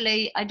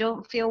 "Actually, I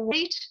don't feel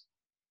worried,"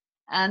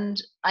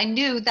 and I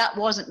knew that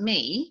wasn't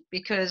me,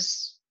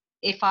 because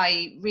if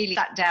I really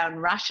sat down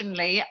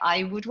rationally,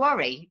 I would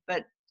worry,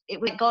 but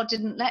God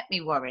didn't let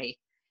me worry.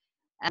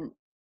 And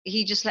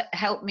he just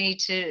helped me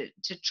to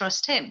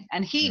trust him,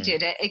 and he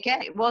did it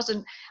again. It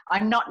wasn't,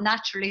 I'm not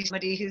naturally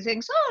somebody who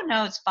thinks, oh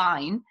no, it's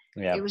fine.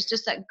 It was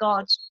just that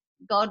God,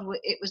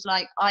 it was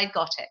like, I've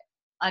got it.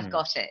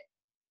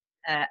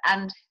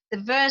 And the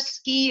verse,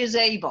 he is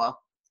able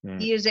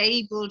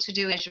to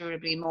do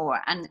immeasurably more,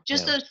 and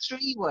just those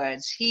 3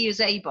 words, he is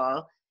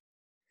able,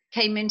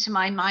 came into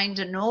my mind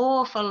an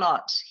awful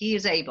lot. He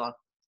is able.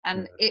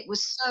 And it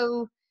was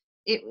so,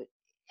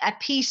 a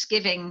peace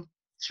giving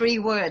 3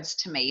 words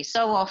to me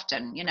so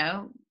often,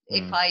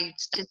 if I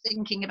started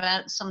thinking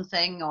about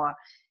something, or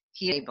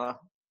he able.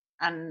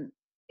 And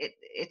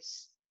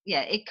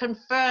it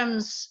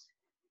confirms,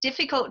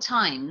 difficult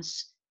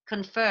times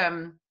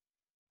confirm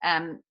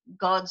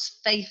God's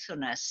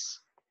faithfulness,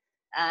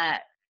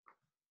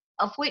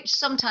 of which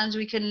sometimes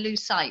we can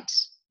lose sight.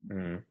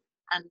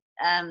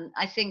 And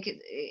I think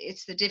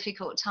it's the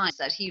difficult times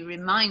that he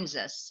reminds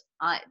us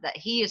that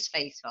he is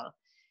faithful.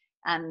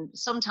 And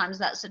sometimes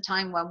that's a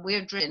time when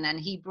we're driven, and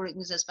he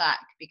brings us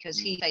back because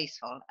he's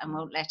faithful and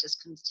won't let us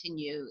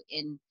continue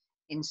in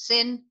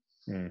sin,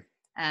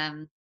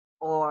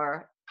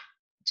 or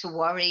to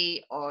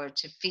worry, or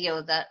to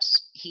feel that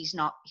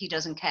he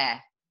doesn't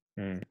care,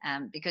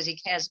 because he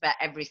cares about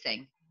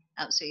everything,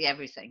 absolutely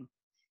everything.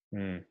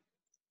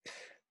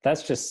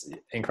 That's just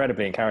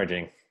incredibly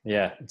encouraging.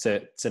 Yeah,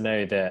 to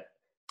know that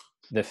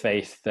the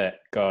faith that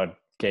God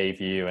gave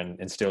you and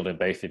instilled in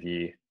both of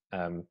you,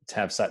 to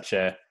have such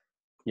a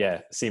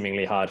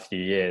seemingly hard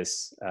few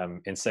years,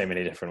 in so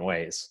many different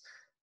ways,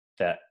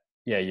 that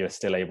you're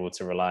still able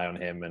to rely on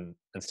him, and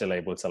still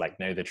able to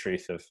know the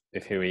truth of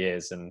who he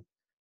is. And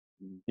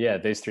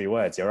those 3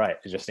 words, you're right,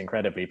 are just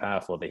incredibly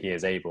powerful, that he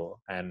is able.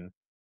 And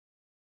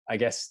I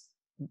guess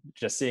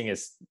just seeing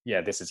as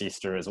this is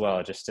Easter as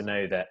well, just to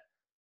know that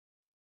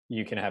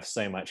you can have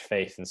so much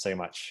faith and so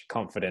much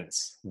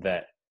confidence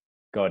that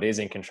God is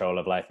in control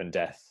of life and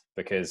death,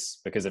 because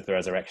of the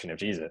resurrection of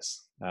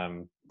Jesus,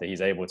 that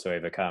he's able to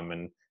overcome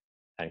and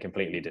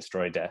completely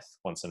destroy death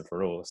once and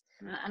for all.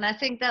 And I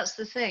think that's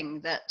the thing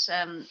that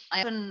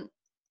I often,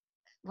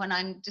 when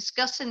I'm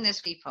discussing this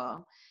with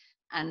people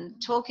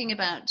and talking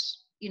about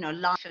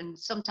life, and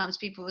sometimes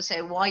people will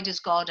say, why does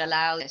God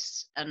allow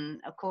this? And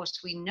of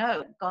course we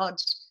know God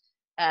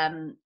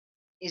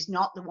is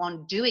not the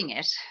one doing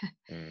it.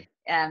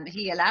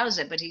 He allows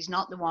it, but he's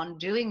not the one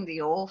doing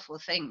the awful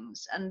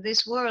things. And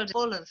this world is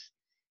full of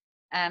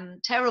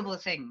terrible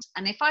things.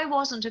 And if I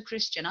wasn't a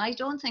Christian, I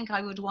don't think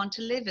I would want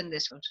to live in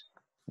this world.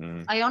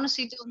 I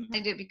honestly don't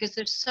think it, because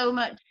there's so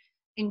much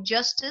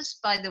injustice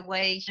by the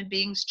way human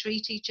beings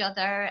treat each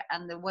other,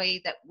 and the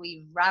way that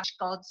we ravage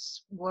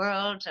God's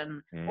world,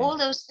 and all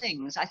those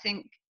things. I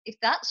think if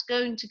that's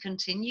going to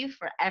continue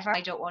forever,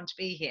 I don't want to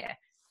be here.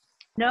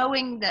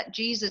 Knowing that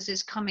Jesus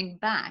is coming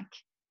back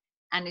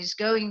and is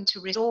going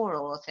to restore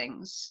all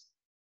things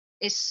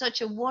is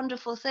such a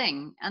wonderful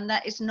thing, and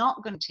that is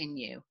not going to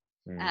continue.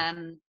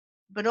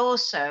 But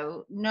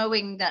also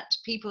knowing that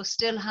people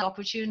still have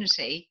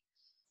opportunity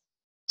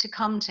to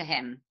come to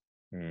him,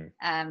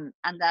 and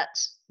that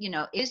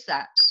is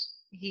that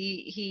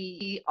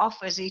he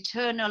offers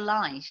eternal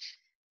life,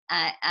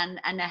 and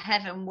a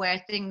heaven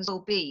where things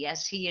will be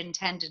as he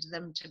intended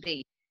them to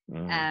be,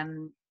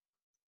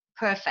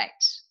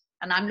 perfect.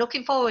 And I'm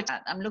looking forward to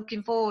that. I'm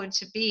looking forward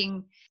to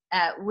being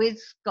with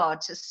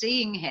God, to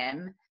seeing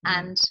him,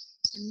 and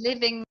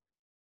living,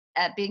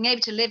 being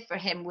able to live for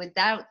him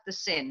without the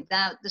sin,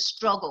 without the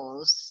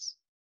struggles,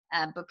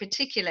 but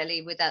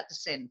particularly without the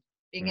sin,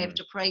 being able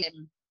to praise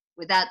him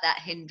without that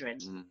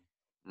hindrance.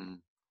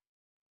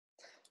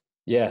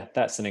 Yeah,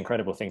 that's an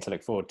incredible thing to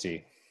look forward to.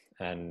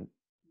 And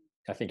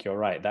I think you're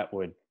right, that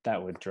would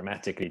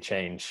dramatically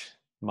change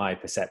my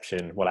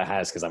perception. Well, it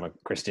has, because I'm a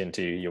Christian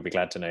too, you'll be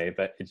glad to know,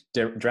 but it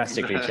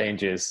drastically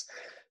changes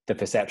the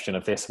perception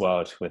of this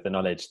world, with the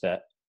knowledge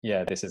that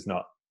this is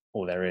not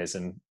all there is,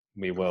 and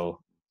we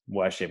will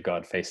worship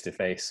God face to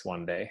face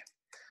one day.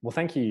 Well,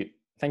 thank you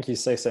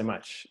so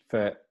much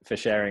for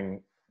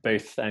sharing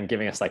both, and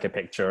giving us a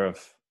picture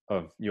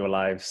of your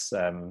lives,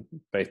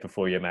 both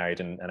before you're married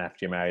and after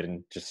you're married,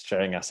 and just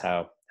showing us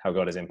how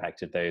God has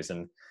impacted those.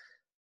 And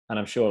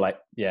I'm sure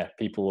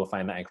people will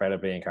find that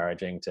incredibly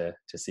encouraging to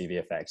see the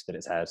effect that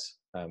it's had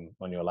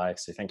on your life.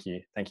 So thank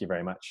you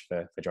very much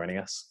for joining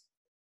us.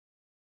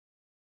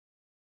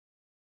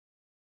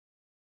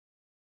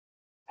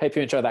 Hope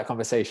you enjoyed that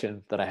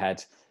conversation that I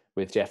had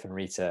with Geoff and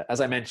Rita.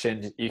 As I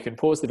mentioned, you can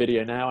pause the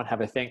video now and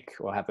have a think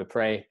or have a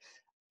pray.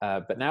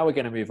 But now we're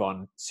going to move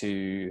on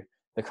to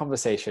the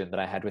conversation that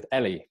I had with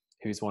Ellie,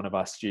 who's one of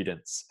our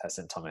students at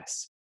St.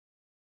 Thomas.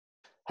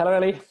 Hello,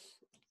 Ellie.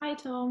 Hi,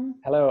 Tom.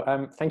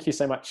 Hello. Thank you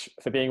so much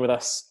for being with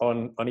us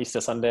on Easter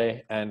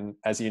Sunday. And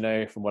as you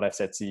know from what I've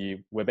said to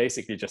you, we're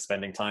basically just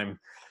spending time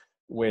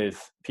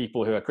with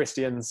people who are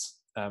Christians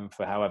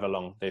for however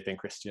long they've been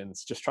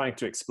Christians, just trying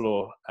to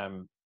explore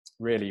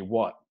really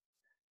what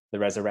the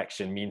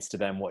resurrection means to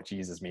them, what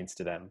Jesus means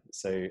to them.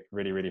 So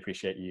really, really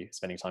appreciate you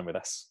spending time with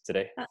us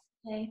today. That's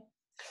okay.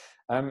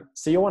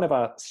 So you're one of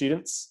our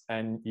students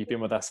and you've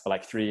been with us for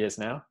like 3 years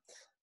now.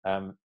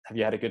 Have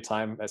you had a good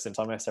time at St.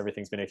 Thomas?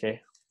 Everything's been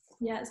okay?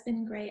 Yeah, it's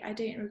been great. I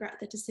don't regret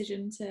the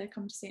decision to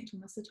come to St.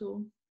 Thomas at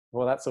all.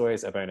 Well, that's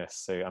always a bonus.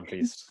 So I'm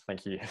pleased.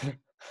 Thank you.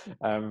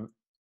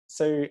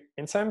 So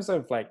in terms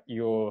of like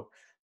your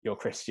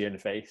Christian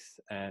faith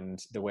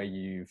and the way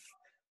you've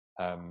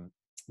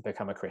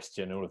become a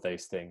Christian, all of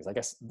those things, I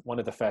guess one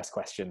of the first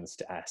questions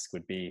to ask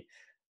would be,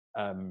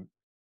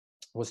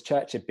 was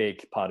church a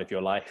big part of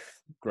your life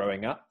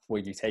growing up? Were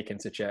you taken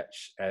to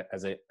church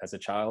as a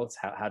child?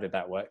 How did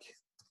that work?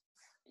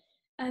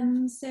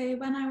 So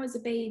when I was a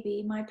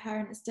baby, my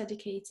parents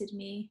dedicated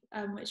me,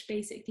 which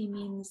basically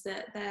means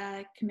that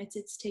they're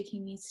committed to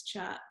taking me to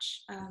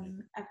church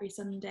every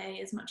Sunday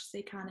as much as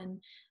they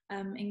can,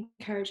 and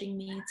encouraging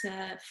me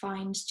to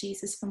find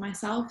Jesus for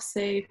myself.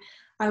 So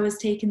I was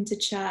taken to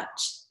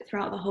church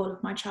throughout the whole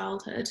of my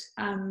childhood,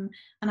 and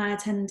I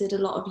attended a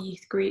lot of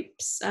youth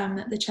groups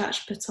that the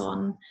church put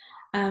on,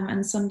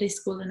 and Sunday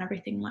school and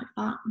everything like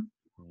that.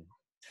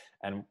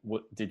 And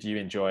did you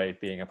enjoy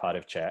being a part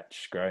of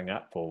church growing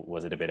up, or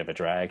was it a bit of a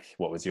drag?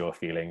 What was your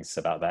feelings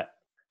about that?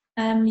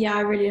 Yeah,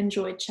 I really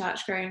enjoyed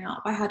church growing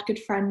up. I had good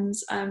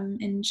friends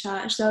in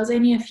church. There was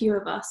only a few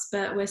of us,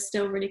 but we're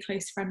still really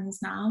close friends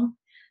now.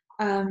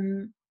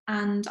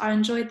 And I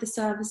enjoyed the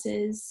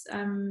services.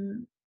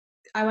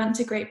 I went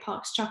to Great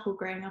Parks Chapel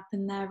growing up,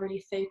 and they're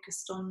really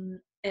focused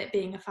on it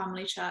being a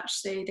family church.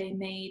 So they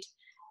made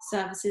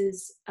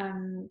services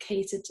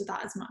catered to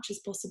that as much as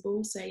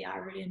possible. So yeah, I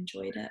really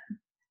enjoyed it.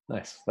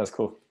 Nice. That's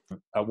cool.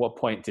 At what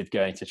point did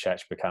going to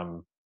church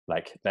become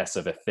like less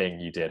of a thing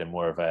you did and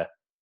more of a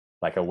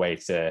way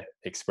to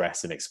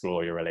express and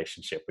explore your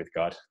relationship with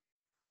God?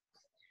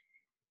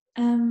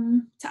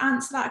 To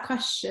answer that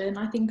question,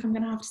 I think I'm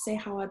going to have to say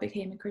how I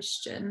became a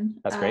Christian.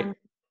 That's great.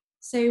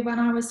 So when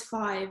I was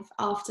 5,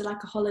 after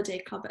like a holiday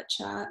club at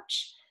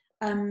church,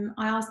 I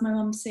asked my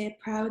mum to say a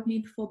prayer with me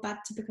before bed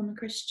to become a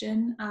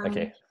Christian.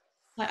 Okay.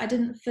 Like I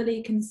didn't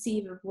fully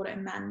conceive of what it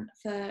meant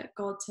for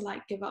God to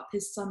like give up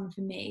his son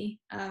for me,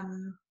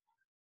 and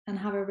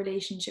have a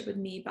relationship with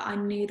me, but I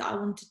knew that I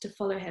wanted to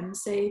follow him.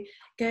 So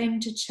going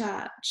to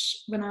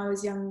church when I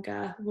was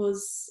younger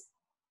was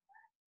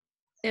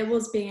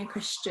being a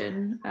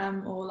Christian,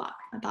 or like,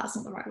 that's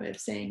not the right way of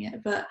saying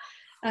it, but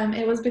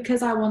it was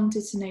because I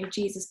wanted to know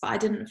Jesus, but I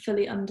didn't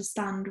fully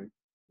understand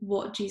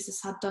what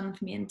Jesus had done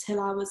for me until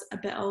I was a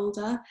bit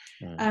older.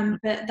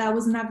 But there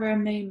was never a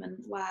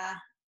moment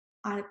where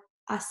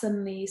I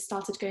suddenly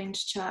started going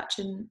to church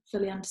and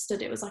fully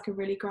understood. It was like a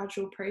really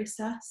gradual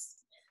process.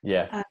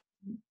 Yeah.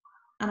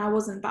 And I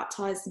wasn't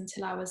baptized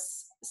until I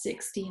was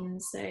 16.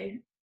 So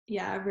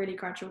yeah, a really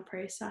gradual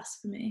process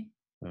for me.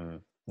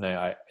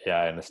 No,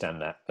 I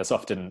understand that. That's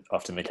often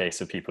the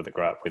case of people that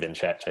grow up within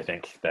church. I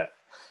think that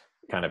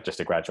kind of just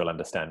a gradual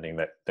understanding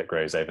that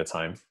grows over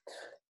time.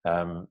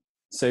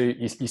 So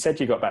you said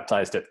you got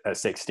baptized at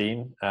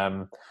 16.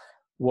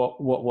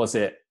 What was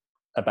it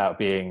about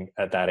being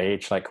at that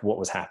age? Like what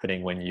was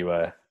happening when you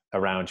were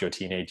around your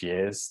teenage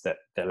years that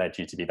led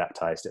you to be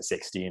baptized at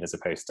 16 as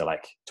opposed to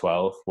like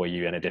 12? Were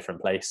you in a different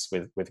place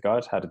with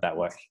God? How did that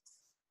work?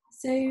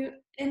 So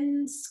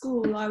in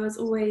school, I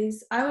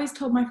always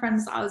told my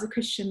friends that I was a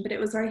Christian, but it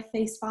was very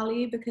face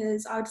value,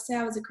 because I would say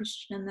I was a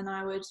Christian and then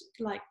I would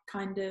like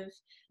kind of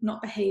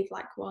not behave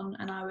like one,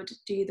 and I would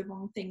do the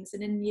wrong things.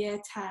 And in year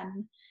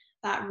 10,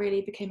 that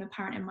really became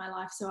apparent in my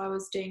life. So I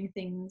was doing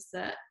things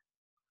that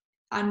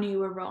I knew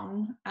were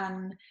wrong.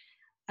 And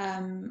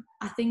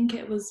I think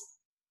it was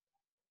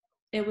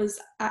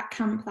at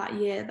camp that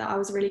year that I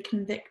was really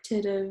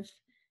convicted of,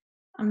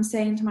 I'm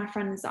saying to my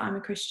friends that I'm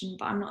a Christian,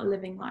 but I'm not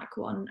living like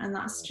one, and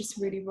that's just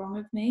really wrong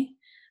of me.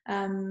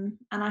 And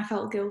I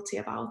felt guilty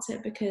about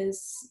it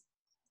because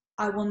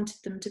I wanted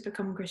them to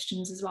become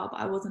Christians as well,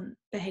 but I wasn't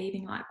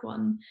behaving like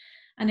one.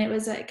 And it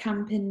was at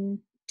camp in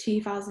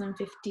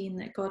 2015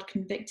 that God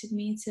convicted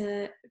me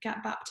to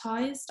get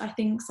baptized. I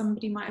think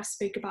somebody might have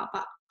spoke about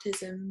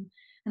baptism,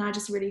 and I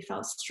just really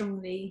felt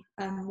strongly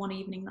one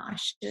evening that I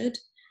should.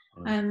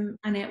 And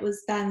it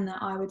was then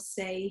that I would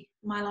say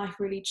my life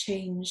really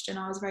changed, and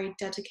I was very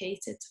dedicated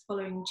to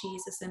following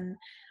Jesus, and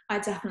I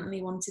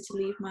definitely wanted to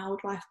leave my old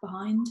life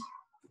behind.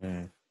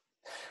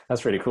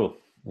 That's really cool.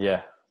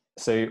 Yeah.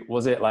 So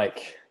was it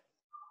like,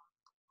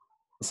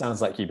 it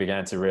sounds like you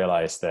began to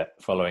realize that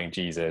following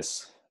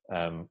Jesus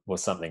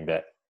was something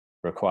that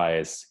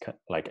requires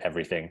like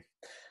everything.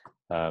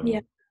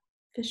 Yeah,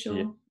 for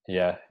sure.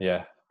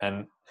 Yeah.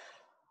 And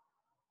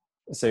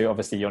so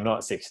obviously you're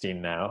not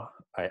 16 now,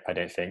 I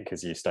don't think,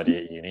 because you study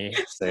at uni.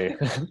 So,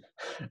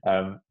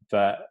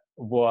 but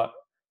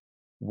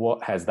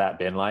what has that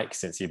been like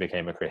since you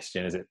became a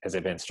Christian? Has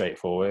it been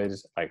straightforward?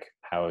 Like,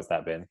 how has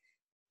that been?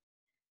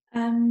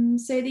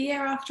 So the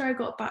year after I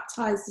got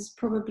baptized is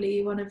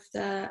probably one of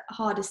the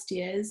hardest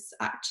years,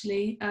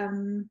 actually,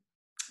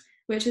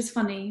 which is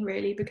funny,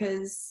 really,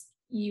 because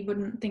you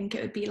wouldn't think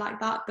it would be like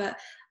that. But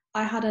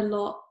I had a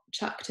lot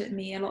chucked at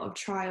me, a lot of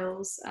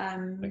trials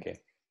Okay.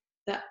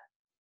 that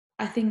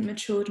I think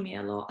matured me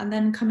a lot. And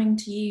then coming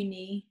to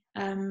uni,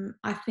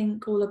 I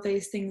think all of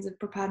those things have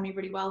prepared me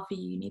really well for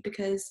uni,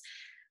 because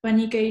when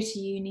you go to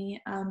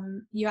uni,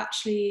 you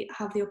actually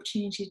have the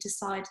opportunity to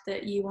decide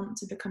that you want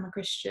to become a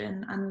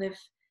Christian and live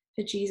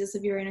for Jesus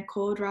of your own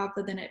accord,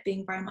 rather than it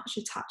being very much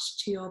attached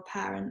to your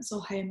parents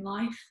or home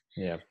life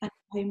and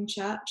home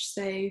church.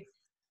 So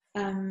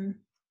I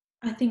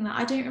think that,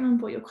 I don't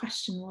remember what your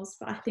question was,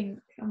 but I think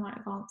I might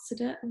have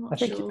answered it. I'm not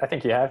sure. I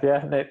think you have,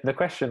 yeah. No, the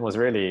question was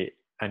really,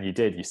 and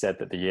you said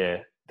that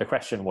the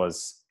question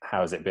was,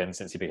 how has it been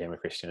since you became a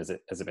Christian? Has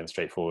it been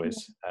straightforward?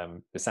 Yeah.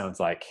 It sounds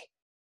like,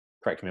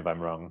 correct me if I'm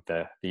wrong,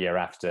 the year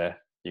after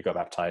you got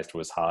baptized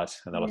was hard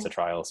and there were lots of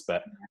trials,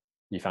 but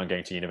you found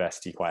going to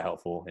university quite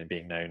helpful in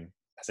being known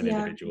as an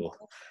individual.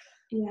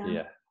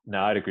 Yeah.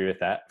 No, I'd agree with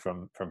that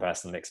from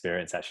personal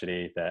experience,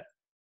 actually, that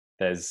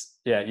there's,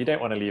 you don't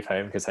want to leave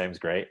home because home's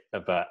great,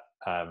 but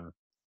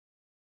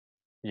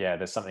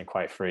there's something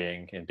quite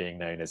freeing in being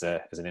known as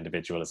an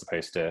individual, as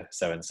opposed to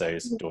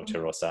so-and-so's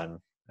daughter or son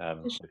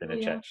within a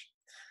church.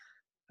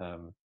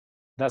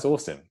 That's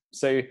awesome.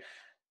 So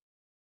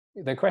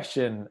the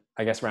question,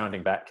 I guess,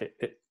 rounding back,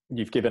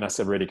 you've given us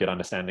a really good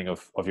understanding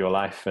of your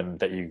life, and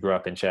that you grew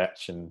up in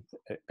church and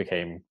it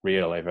became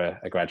real over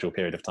a gradual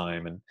period of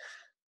time, and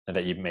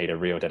that you've made a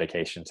real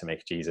dedication to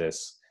make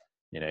Jesus,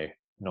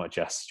 not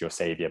just your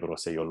savior, but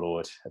also your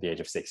Lord at the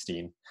age of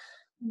 16.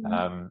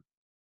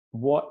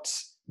 What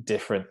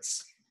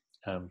difference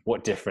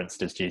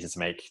does Jesus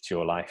make to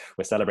your life?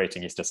 We're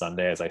celebrating Easter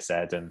Sunday, as I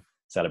said, and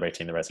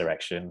celebrating the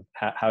resurrection.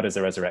 How does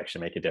the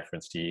resurrection make a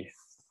difference to you?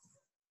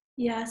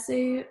 Yeah,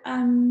 so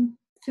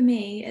for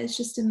me, it's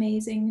just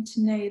amazing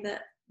to know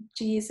that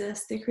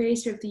Jesus, the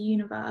creator of the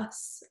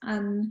universe,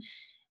 and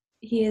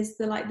he is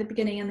the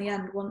beginning and the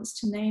end, wants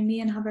to know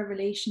me and have a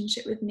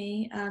relationship with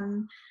me.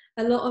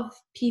 A lot of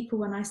people,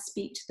 when I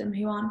speak to them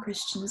who aren't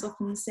Christians,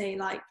 often say,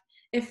 like,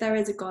 if there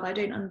is a God, I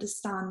don't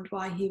understand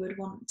why he would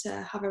want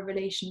to have a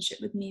relationship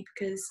with me,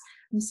 because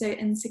I'm so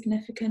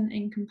insignificant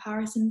in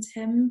comparison to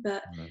him.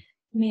 But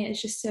for me,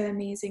 it's just so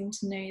amazing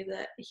to know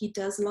that he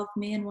does love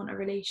me and want a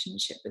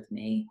relationship with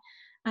me.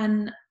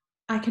 And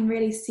I can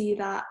really see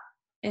that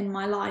in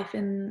my life,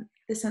 in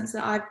the sense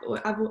that I've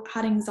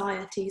had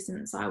anxiety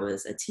since I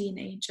was a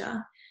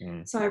teenager.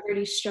 So I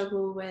really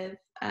struggle with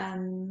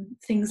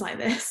things like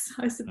this,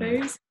 I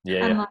suppose.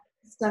 Like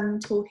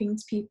talking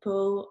to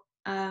people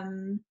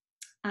and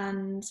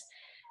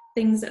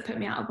things that put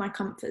me out of my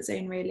comfort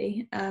zone,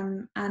 really.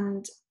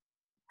 And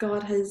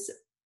God has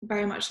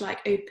very much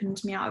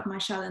opened me out of my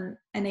shell and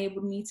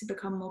enabled me to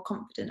become more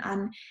confident.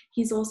 And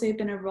he's also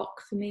been a rock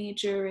for me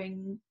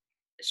during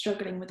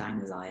struggling with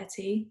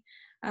anxiety.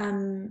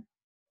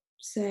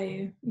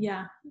 So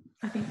yeah,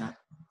 I think that.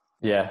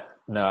 Yeah,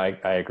 no,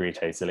 I agree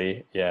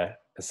totally. Yeah,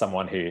 as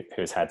someone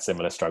who's had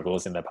similar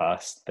struggles in the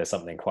past, there's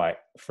something quite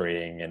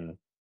freeing and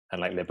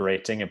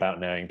liberating about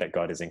knowing that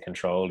God is in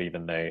control,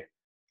 even though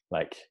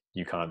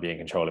you can't be in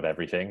control of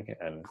everything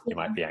and you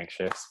might be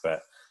anxious.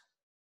 But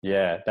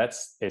I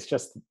just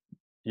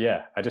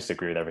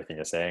agree with everything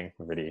you're saying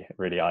really,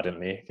 really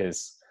ardently,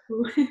 because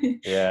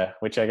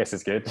which I guess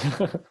is good.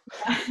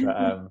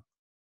 But,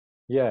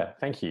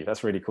 thank you.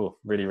 That's really cool.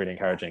 Really, really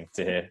encouraging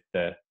to hear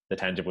the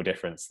tangible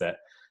difference that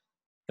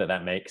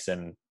makes,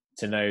 and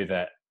to know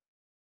that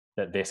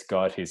this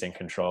God who's in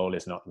control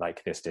is not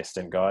like this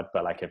distant God,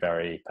 but like a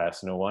very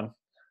personal one.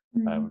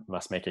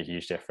 Must make a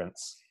huge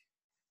difference.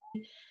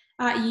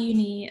 At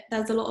uni,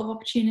 there's a lot of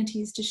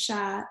opportunities to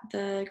share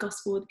the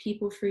gospel with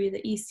people through the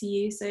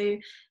ECU. So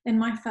in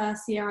my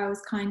first year, I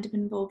was kind of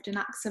involved in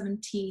Acts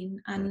 17,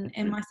 and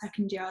in my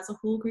second year, I was a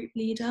hall group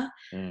leader.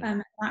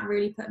 That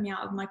really put me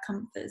out of my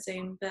comfort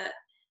zone. But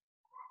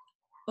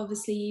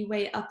obviously, you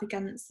weigh it up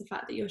against the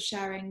fact that you're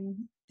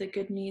sharing the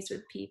good news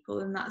with people,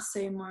 and that's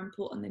so more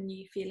important than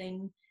you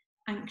feeling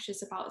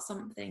anxious about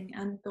something.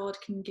 And God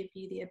can give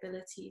you the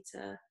ability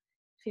to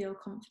feel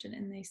confident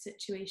in those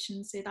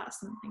situations. So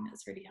that's something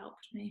that's really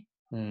helped me.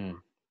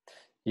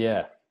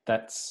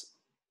 That's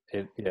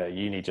it.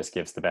 Uni just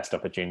gives the best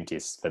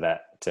opportunities for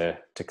that, to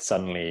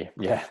suddenly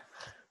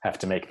have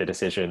to make the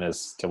decision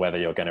as to whether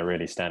you're going to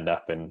really stand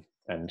up and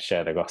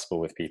share the gospel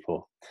with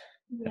people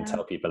and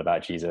tell people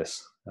about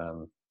Jesus.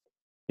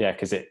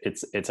 Because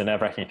it's a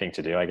nerve-wracking thing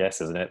to do, I guess,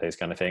 isn't it, those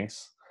kind of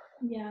things?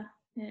 Yeah,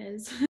 it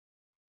is.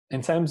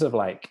 In terms of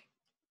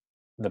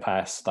the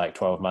past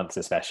 12 months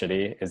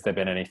especially, has there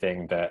been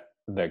anything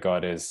that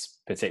God has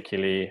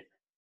particularly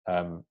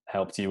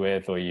helped you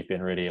with, or you've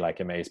been really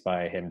amazed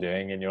by him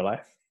doing in your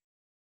life?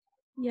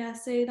 Yeah,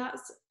 so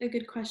that's a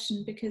good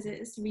question, because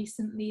it's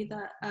recently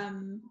that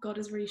God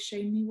has really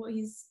shown me what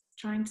he's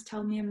trying to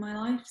tell me in my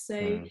life.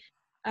 So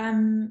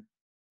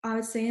I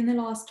would say in the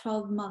last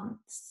 12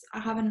 months, I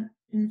haven't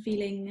been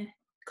feeling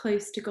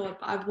close to God,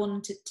 but I've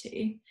wanted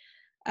to.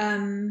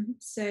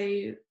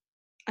 So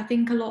I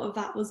think a lot of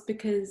that was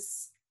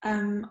because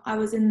I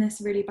was in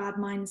this really bad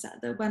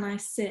mindset that when I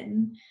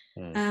sin,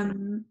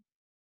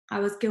 I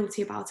was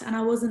guilty about it, and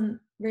I wasn't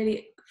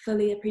really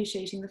fully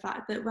appreciating the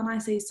fact that when I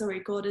say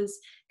sorry, God has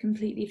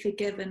completely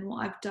forgiven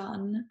what I've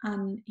done,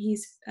 and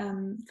He's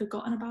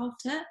forgotten about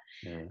it.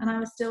 And I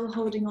was still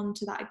holding on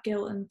to that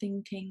guilt and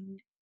thinking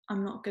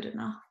I'm not good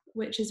enough,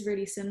 which is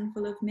really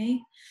sinful of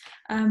me.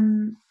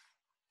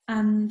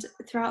 And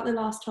throughout the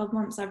last 12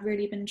 months, I've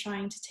really been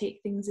trying to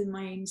take things in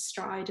my own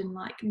stride and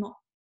like not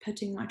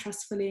putting my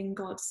trust fully in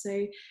God.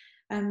 So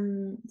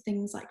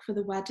things like for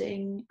the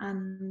wedding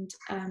and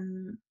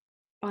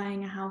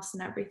buying a house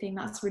and everything,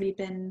 that's really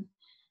been,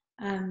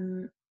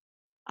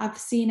 I've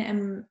seen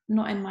it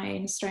not in my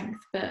own strength,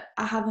 but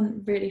I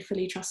haven't really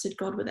fully trusted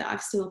God with it.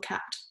 I've still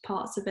kept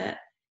parts of it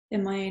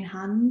in my own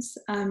hands.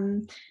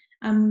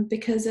 And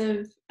because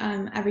of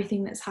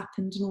everything that's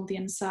happened and all the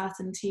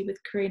uncertainty with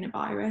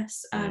coronavirus,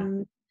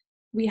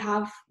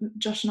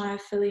 Josh and I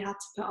have fully had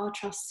to put our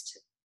trust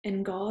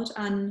in God,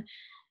 and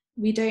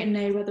we don't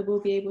know whether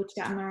we'll be able to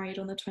get married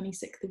on the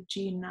 26th of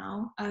June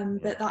now,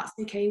 but that's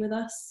okay with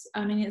us.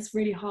 I mean, it's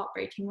really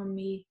heartbreaking when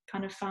we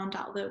kind of found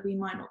out that we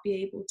might not be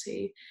able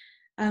to,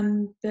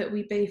 but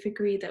we both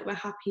agree that we're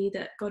happy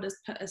that God has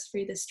put us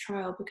through this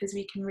trial, because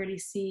we can really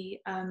see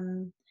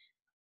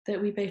that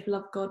we both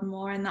love God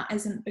more, and that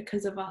isn't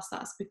because of us,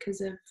 that's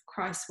because of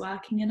Christ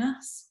working in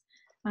us,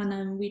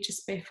 and we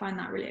just both find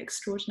that really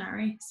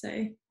extraordinary.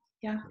 So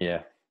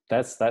yeah,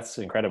 that's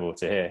incredible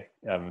to hear,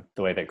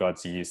 the way that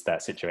God's used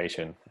that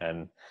situation.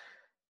 And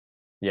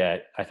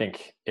I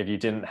think if you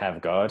didn't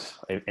have God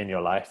in your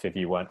life, if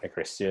you weren't a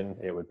Christian,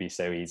 it would be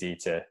so easy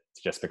to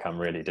just become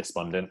really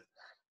despondent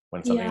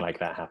when something like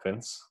that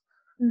happens.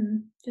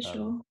 For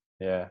sure.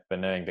 But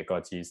knowing that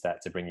God's used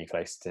that to bring you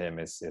close to Him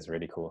is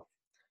really cool.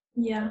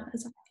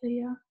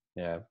 Exactly.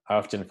 I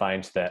often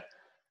find that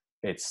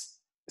it's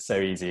so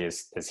easy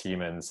as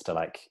humans to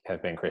like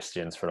have been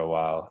Christians for a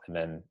while and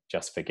then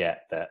just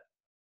forget that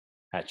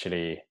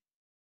actually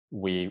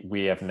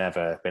we have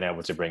never been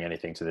able to bring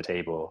anything to the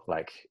table.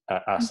 Like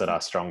us at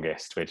our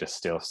strongest, we're just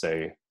still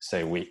so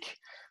weak.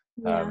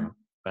 And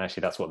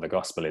actually that's what the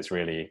gospel is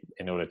really.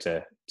 In order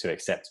to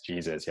accept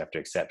Jesus, you have to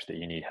accept that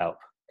you need help.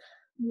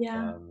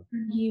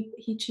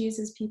 He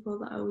chooses people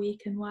that are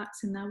weak and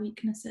works in their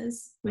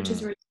weaknesses, which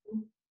is really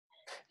cool.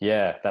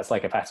 That's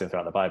like a pattern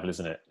throughout the Bible,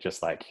 isn't it?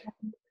 Just like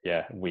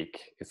weak,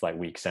 it's like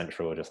weak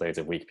central, just loads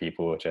of weak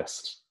people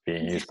just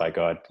being used by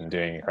God and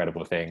doing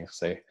incredible things.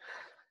 So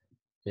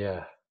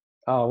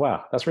oh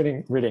wow, that's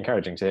really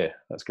encouraging to hear.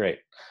 That's great.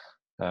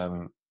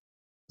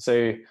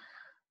 So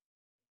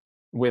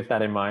with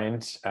that in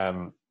mind,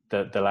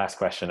 the last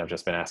question I've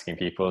just been asking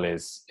people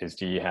is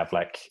do you have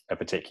like a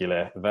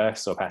particular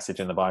verse or passage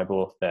in the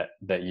Bible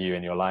that you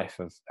in your life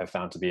have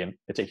found to be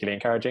particularly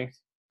encouraging?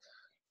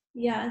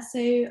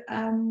 So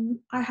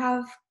I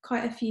have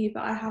quite a few,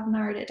 but I have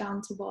narrowed it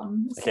down to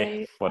one.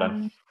 Okay, well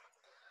done.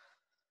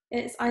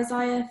 It's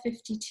Isaiah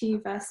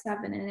 52 verse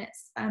 7, and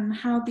it's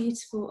how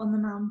beautiful on the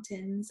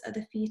mountains are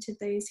the feet of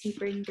those who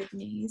bring good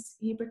news,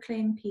 who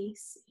proclaim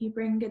peace, who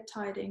bring good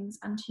tidings,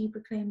 and who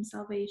proclaim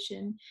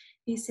salvation,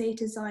 who say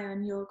to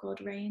Zion, your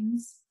God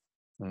reigns.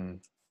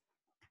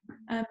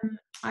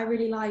 I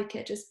really like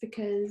it just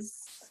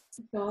because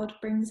God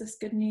brings us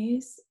good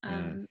news,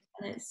 and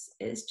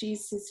it's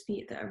Jesus'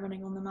 feet that are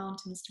running on the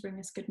mountains to bring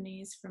us good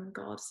news from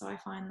God. So I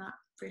find that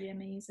really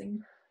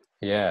amazing.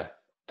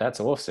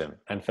 That's awesome.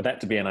 And for that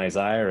to be in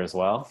Isaiah as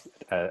well,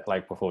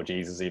 like before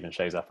Jesus even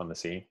shows up on the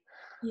scene.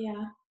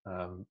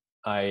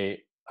 I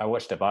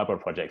watched a Bible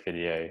Project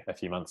video a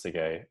few months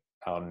ago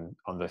on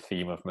the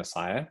theme of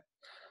Messiah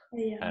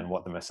and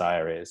what the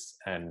Messiah is.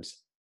 And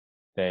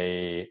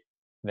they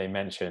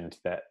mentioned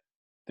that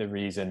the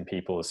reason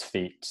people's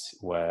feet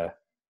were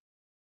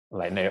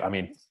like,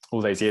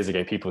 all those years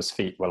ago, people's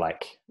feet were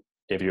like,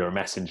 if you were a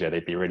messenger,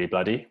 they'd be really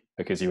bloody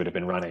because you would have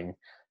been running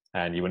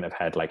and you wouldn't have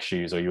had like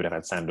shoes, or you would have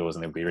had sandals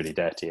and they'd be really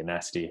dirty and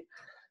nasty.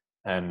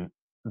 And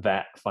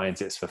that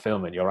finds its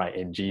fulfillment, you're right,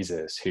 in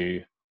Jesus, who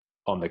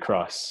on the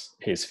cross,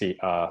 his feet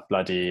are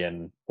bloody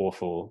and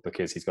awful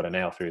because he's got a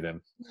nail through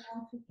them.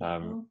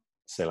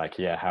 So like,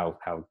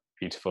 how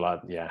beautiful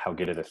are, how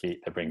good are the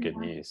feet that bring good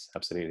news.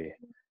 Absolutely.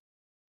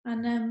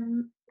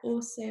 And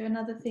also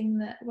another thing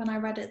that when I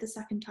read it the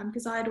second time,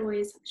 because I'd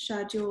always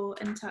shared your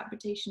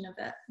interpretation of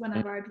it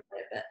whenever I'd read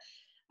it, but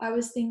I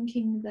was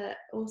thinking that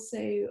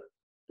also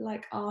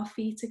like our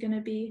feet are going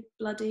to be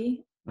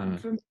bloody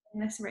from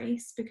this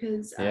race,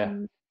 because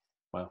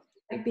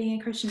like being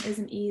a Christian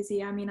isn't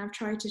easy. I mean, I've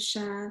tried to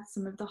share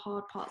some of the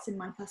hard parts in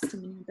my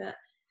testimony, but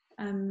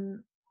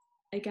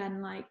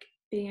again, like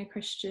being a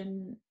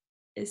Christian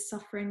is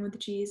suffering with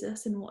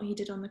Jesus and what he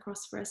did on the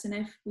cross for us. And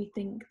if we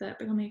think that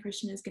becoming a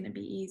Christian is going to be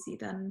easy,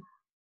 then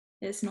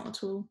it's not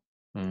at all.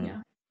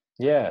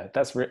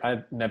 That's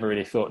I never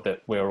really thought that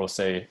we're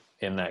also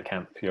in that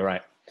camp. You're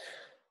right.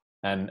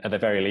 And at the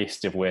very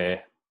least, if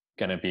we're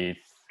going to be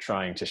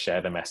trying to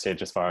share the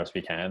message as far as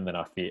we can, then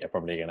our feet are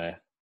probably going to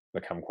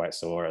become quite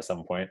sore at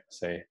some point.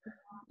 So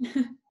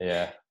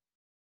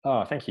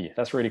Oh, thank you.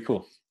 That's really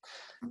cool.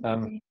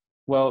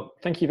 Well,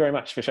 thank you very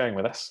much for sharing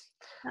with us.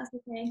 That's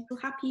okay. Well,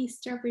 happy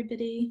Easter,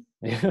 everybody.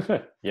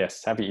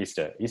 Yes, happy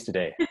Easter. Easter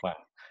Day. Wow.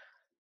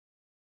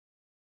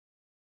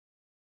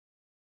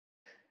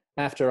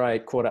 After I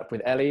caught up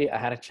with Ellie, I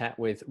had a chat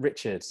with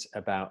Richard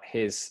about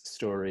his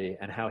story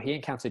and how he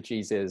encountered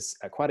Jesus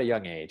at quite a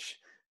young age,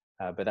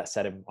 but that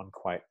set him on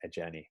quite a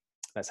journey.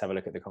 Let's have a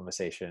look at the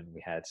conversation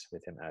we had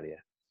with him earlier.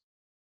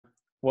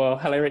 Well,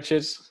 hello,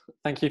 Richard.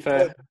 Thank you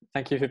for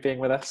being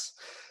with us.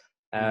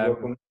 You're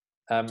welcome.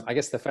 I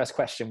guess the first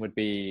question would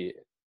be,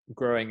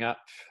 growing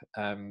up,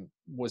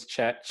 was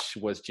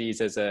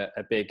Jesus a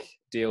big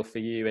deal for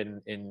you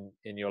in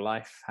your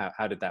life?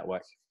 How did that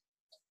work?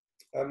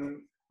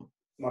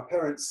 My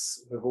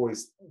parents have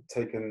always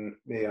taken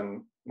me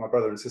and my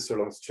brother and sister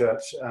along to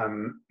church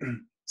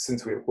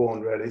since we were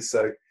born, really.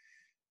 So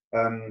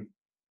kind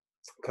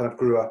of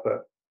grew up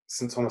at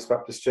St. Thomas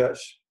Baptist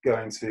Church,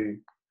 going to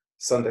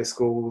Sunday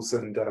schools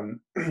and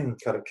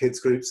kind of kids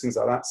groups, things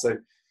like that. So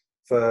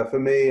for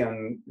me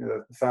and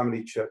the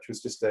family, church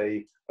was just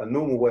a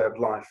normal way of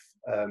life.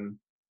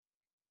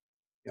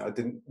 I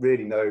didn't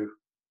really know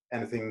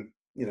anything,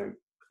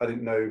 I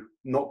didn't know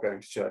not going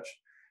to church.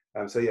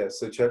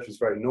 So church was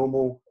very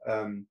normal,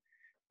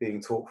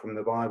 being taught from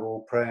the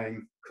Bible,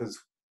 praying, because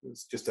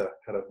it's just a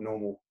kind of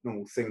normal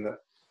thing that,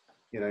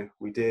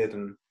 we did,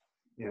 and,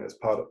 it's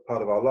part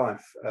of our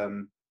life.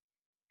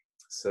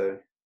 So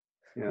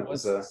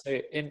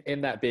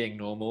in that being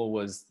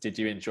normal, did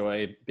you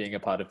enjoy being a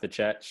part of the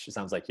church? It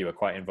sounds like you were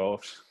quite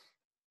involved.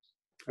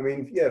 I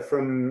mean, yeah,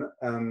 from,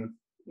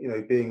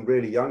 being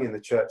really young in the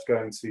church,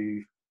 going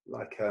to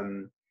like,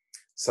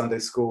 Sunday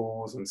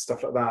schools and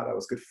stuff like that. That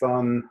was good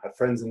fun. Had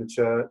friends in the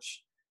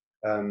church.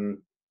 I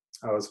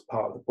was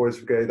part of the boys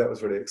brigade. That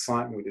was really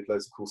exciting. We did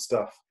loads of cool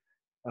stuff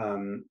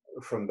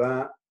from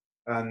that.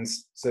 And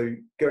so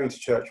going to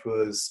church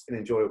was an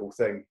enjoyable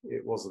thing.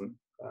 It wasn't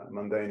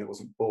mundane. It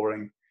wasn't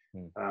boring.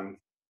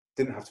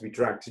 Didn't have to be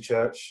dragged to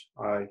church.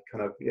 I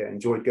kind of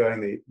enjoyed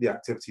going. The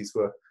activities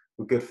were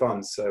good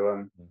fun. So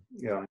I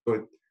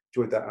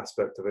enjoyed that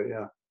aspect of it.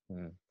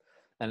 Yeah.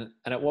 And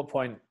at what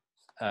point?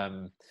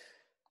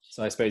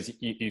 So I suppose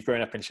you've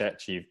grown up in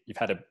church. You've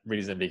had a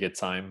reasonably good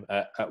time.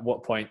 At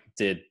what point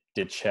did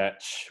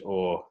church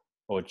or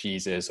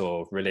Jesus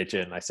or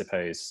religion, I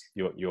suppose,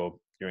 your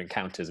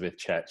encounters with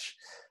church,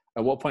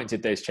 at what point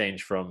did those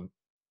change from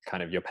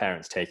kind of your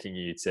parents taking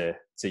you to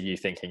you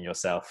thinking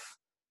yourself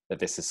that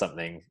this is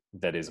something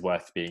that is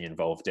worth being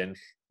involved in?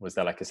 Was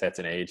there like a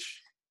certain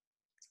age?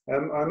 I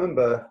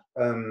remember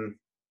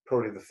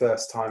probably the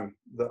first time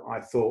that I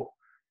thought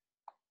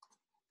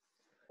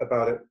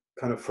about it,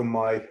 kind of from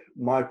my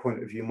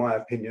point of view, my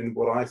opinion,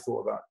 what I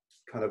thought about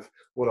kind of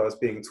what I was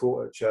being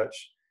taught at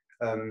church,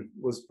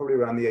 was probably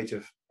around the age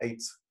of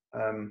 8.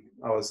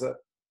 I was at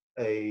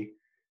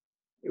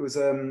it was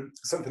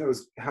something that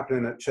was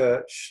happening at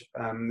church.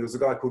 There was a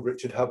guy called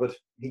Richard Hubbard.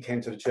 He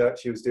came to the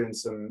church. He was doing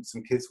some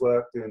kids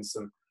work, doing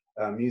some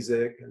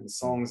music and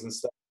songs and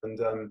stuff.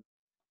 And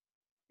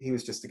he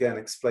was just, again,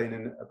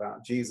 explaining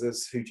about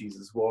Jesus, who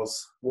Jesus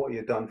was, what he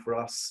had done for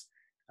us,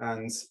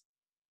 and,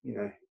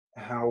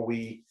 how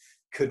we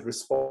could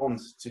respond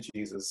to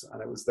Jesus.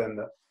 And it was then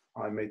that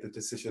I made the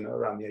decision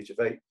around the age of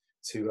 8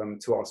 to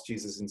ask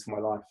Jesus into my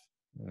life.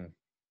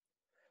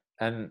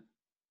 And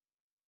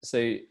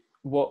so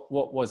what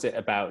was it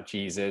about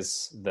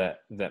Jesus that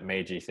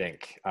made you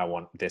think, I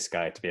want this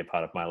guy to be a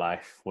part of my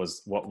life?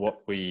 Was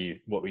what were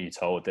you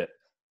told that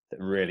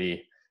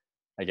really,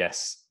 I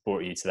guess,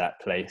 brought you to that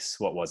place?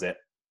 What was it?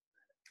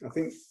 I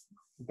think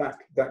back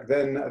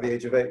then at the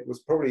age of 8 was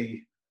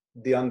probably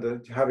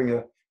having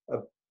a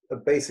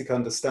basic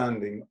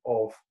understanding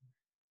of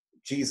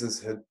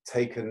Jesus had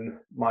taken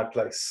my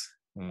place.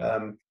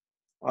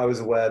 I was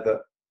aware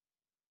that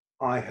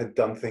I had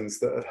done things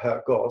that had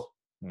hurt God,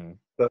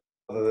 but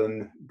rather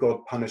than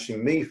God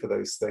punishing me for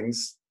those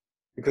things,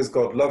 because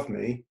God loved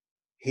me,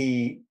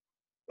 he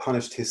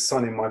punished his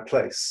son in my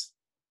place.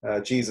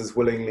 Jesus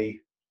willingly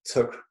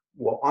took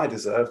what I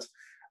deserved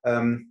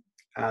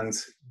and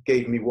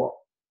gave me what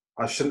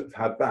I shouldn't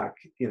have had back,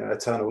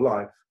 eternal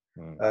life.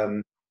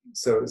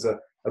 So it was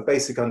a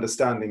basic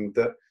understanding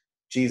that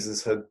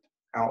Jesus had,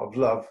 out of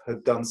love,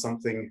 had done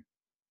something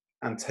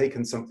and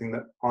taken something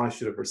that I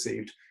should have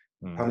received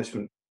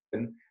punishment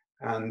in,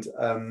 and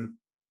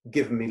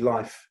given me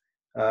life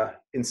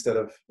instead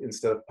of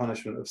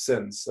punishment of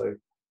sin. So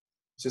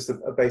it's just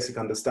a basic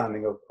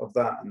understanding of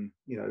that, and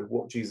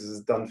what Jesus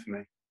has done for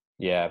me.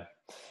 Yeah.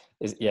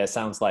 It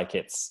sounds like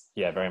it's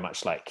very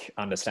much like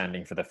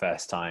understanding for the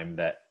first time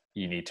that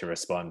you need to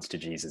respond to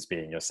Jesus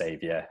being your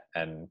savior,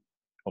 and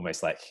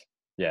almost like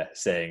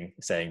saying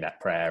that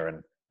prayer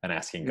and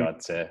asking God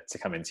to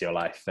come into your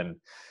life. And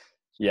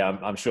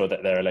I'm sure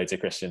that there are loads of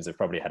Christians who've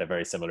probably had a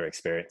very similar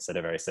experience at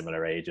a very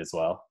similar age as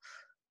well.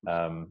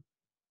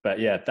 But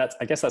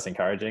I guess that's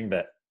encouraging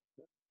that,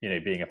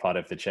 being a part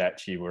of the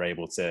church, you were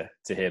able to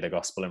hear the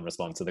gospel and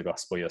respond to the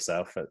gospel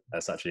yourself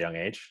at such a young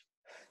age.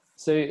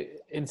 So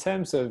in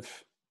terms of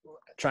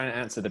trying to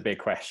answer the big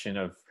question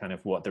of kind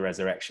of what the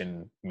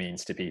resurrection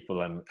means to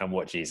people, and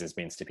what Jesus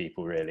means to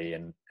people really,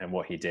 and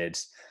what he did.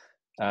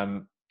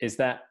 Is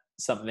that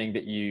something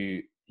that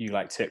you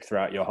like took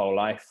throughout your whole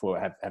life, or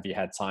have you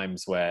had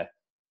times where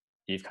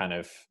you've kind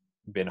of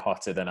been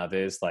hotter than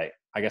others? Like,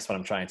 I guess what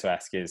I'm trying to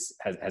ask is,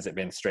 has it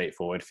been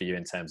straightforward for you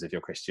in terms of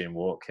your Christian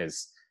walk?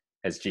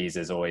 Has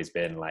Jesus always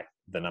been like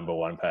the number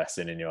one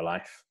person in your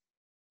life?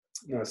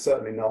 No,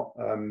 certainly not.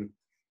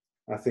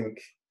 I think,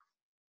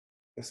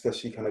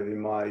 especially kind of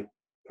in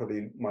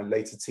probably my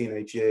later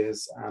teenage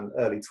years and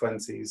early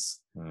 20s,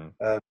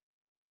 I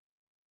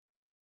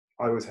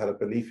always had a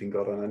belief in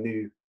God, and I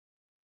knew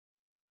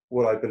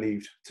what I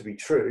believed to be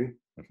true.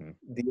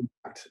 The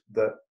impact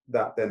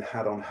that then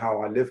had on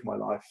how I lived my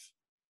life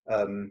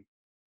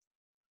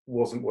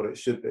wasn't what it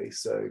should be.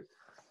 So,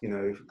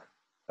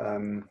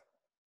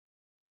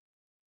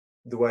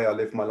 the way I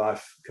lived my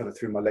life kind of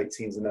through my late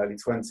teens and early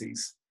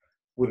 20s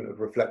wouldn't have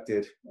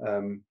reflected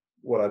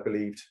what I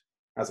believed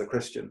as a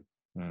Christian.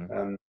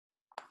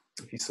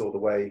 If you saw the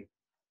way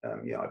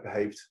I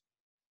behaved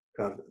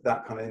kind of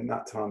in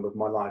that time of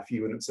my life,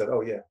 you wouldn't have said,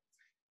 oh yeah,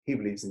 he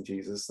believes in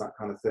Jesus, that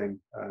kind of thing.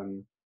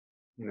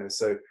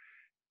 So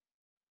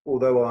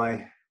although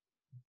I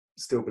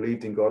still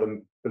believed in God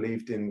and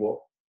believed in what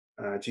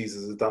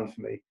Jesus has done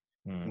for me,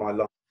 my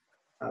life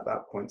at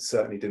that point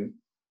certainly didn't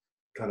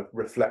kind of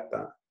reflect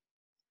that.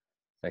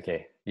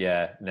 Okay.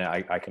 Yeah, no,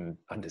 I can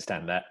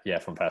understand that. Yeah,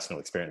 from personal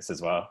experience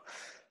as well.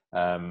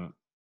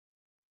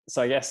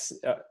 So I guess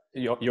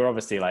you're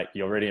obviously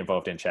you're really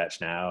involved in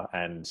church now,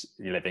 and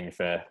you're living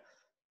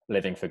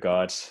for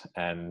God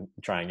and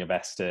trying your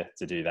best to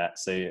do that.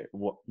 So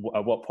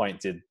at what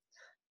point did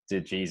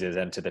Jesus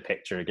enter the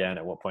picture again?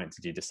 At what point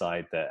did you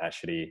decide that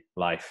actually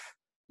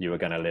you were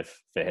going to live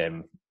for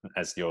him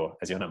as your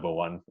number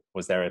one?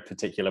 Was there a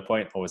particular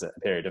point, or was it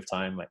a period of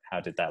time? Like, how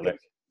did that look?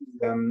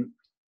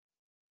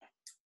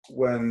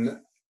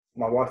 When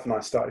my wife and I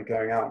started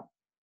going out,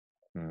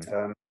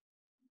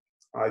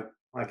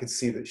 I could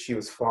see that she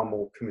was far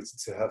more committed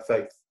to her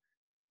faith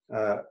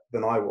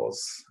than I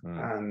was.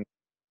 And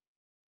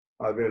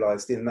I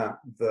realized in that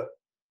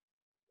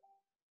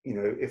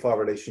if our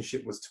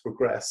relationship was to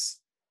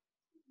progress,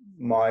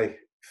 my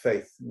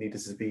faith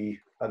needed to be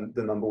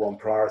the number one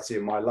priority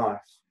in my life.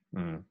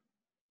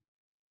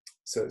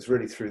 So it's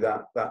really through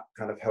that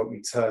kind of helped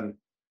me turn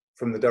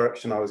from the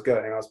direction I was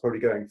going. I was probably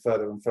going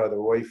further and further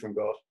away from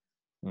God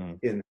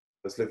I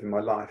was living my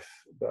life.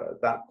 But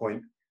at that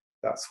point,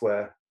 that's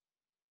where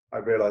I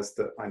realized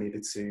that I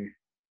needed to,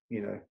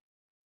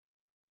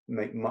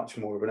 make much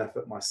more of an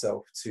effort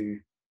myself to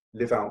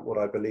live out what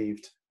I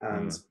believed,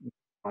 and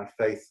my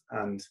faith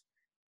and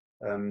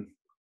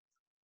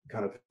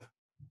kind of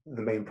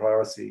the main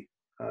priority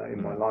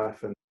in my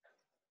life, and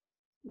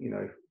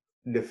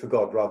live for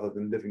God rather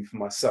than living for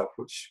myself,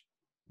 which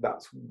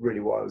that's really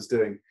what I was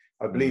doing.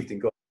 I believed in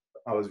God,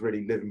 I was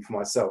really living for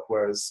myself,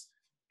 whereas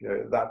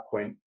at that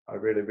point I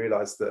really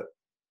realized that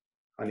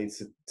I need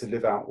to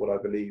live out what I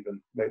believe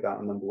and make that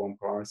a number one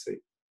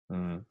priority.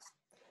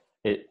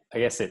 I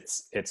guess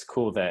it's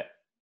cool that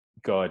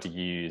God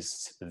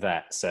used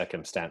that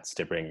circumstance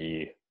to bring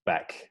you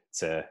back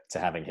to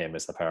having him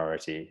as the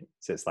priority.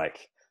 So it's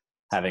like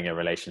having a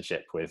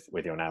relationship with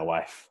your now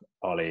wife,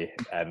 Ollie,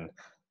 and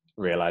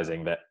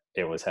realizing that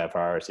it was her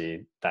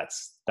priority.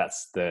 That's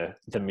the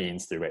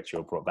means through which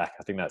you're brought back.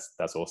 I think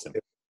that's awesome.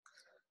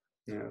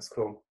 Yeah, that's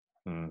cool.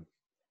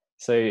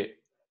 So,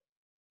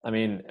 I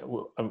mean,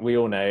 we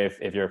all know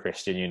if you're a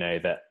Christian, you know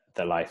that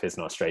life is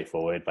not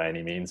straightforward by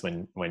any means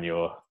when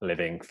you're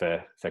living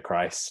for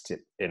Christ.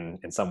 In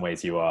some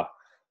ways, you are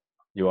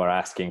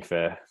asking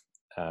for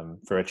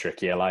a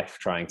trickier life,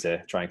 trying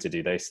to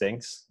do those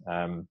things.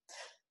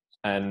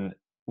 And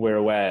we're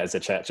aware as a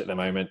church at the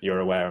moment, you're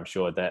aware, I'm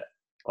sure, that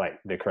like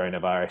the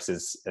coronavirus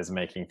is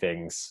making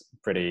a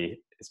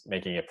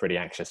pretty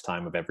anxious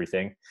time of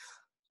everything.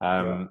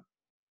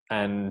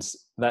 And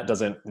that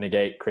doesn't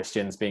negate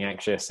Christians being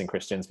anxious and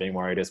Christians being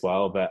worried as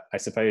well. But I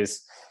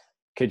suppose,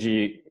 could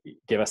you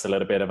give us a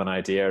little bit of an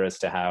idea as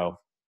to how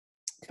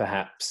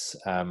perhaps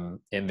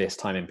in this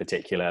time in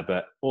particular,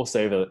 but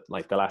also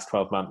the last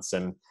 12 months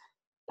and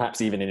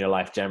perhaps even in your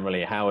life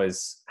generally, how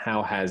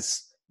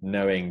has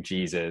knowing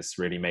Jesus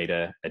really made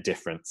a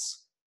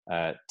difference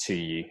to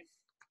you?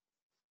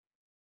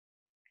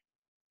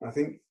 I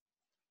think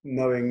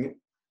knowing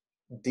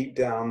deep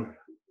down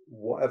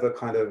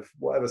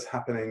whatever's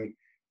happening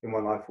in my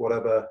life,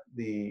 whatever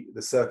the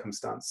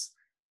circumstance,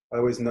 I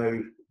always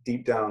know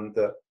deep down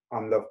that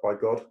I'm loved by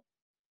God,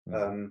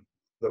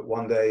 that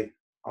one day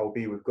I'll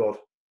be with God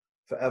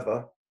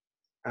forever,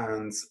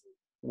 and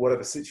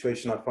whatever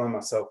situation I find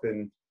myself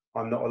in,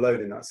 I'm not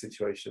alone in that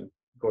situation.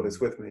 God is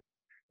with me,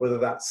 whether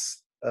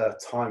that's a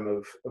time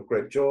of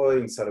great joy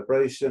and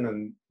celebration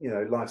and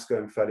life's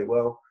going fairly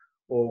well,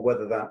 or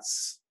whether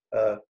that's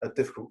a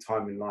difficult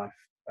time in life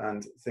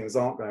and things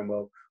aren't going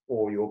well,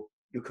 or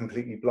you're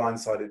completely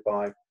blindsided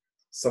by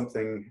some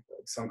kind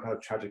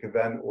of tragic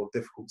event or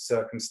difficult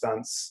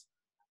circumstance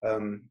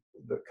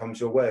that comes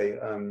your way.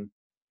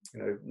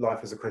 Life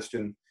as a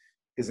Christian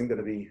isn't going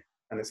to be,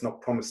 and it's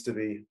not promised to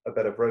be, a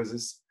bed of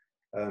roses.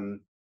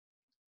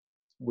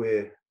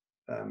 We're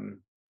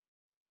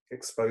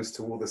exposed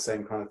to all the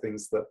same kind of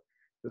things that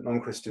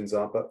non-Christians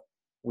are, but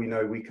we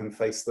know we can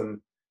face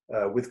them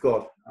with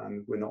God,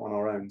 and we're not on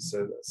our own.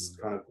 So that's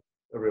kind of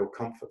a real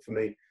comfort for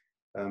me,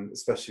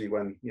 especially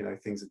when, you know,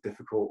 things are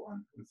difficult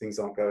and things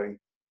aren't going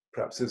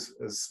perhaps as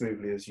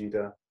smoothly as you'd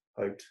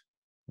hoped.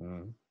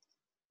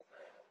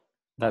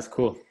 That's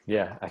cool.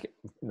 Yeah,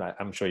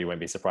 I'm sure you won't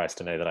be surprised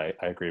to know that I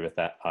agree with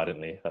that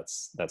ardently.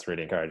 That's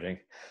really encouraging.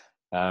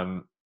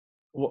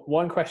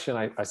 One question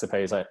I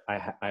suppose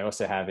I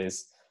also have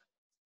is,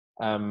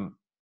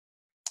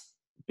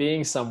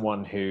 being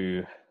someone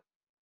who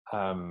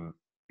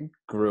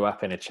grew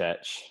up in a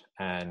church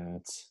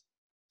and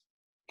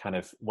kind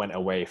of went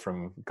away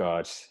from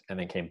God and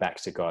then came back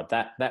to God,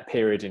 that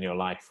period in your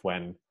life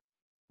when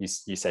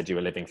you said you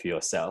were living for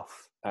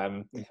yourself,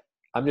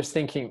 I'm just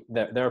thinking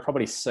that there are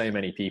probably so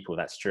many people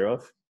that's true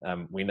of.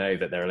 We know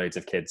that there are loads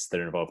of kids that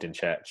are involved in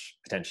church,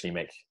 potentially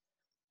make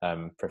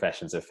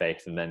professions of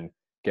faith and then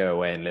go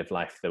away and live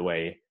life the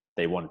way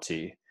they want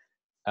to.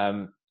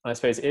 I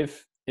suppose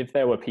if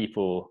there were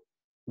people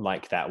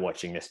like that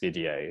watching this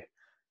video,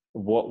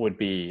 what would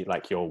be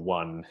like your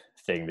one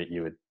thing that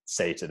you would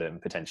say to them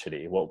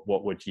potentially?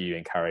 What would you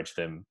encourage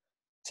them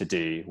to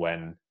do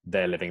when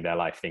they're living their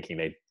life thinking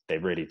they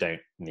really don't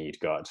need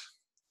God?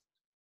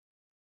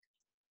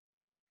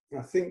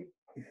 I think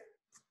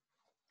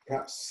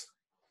perhaps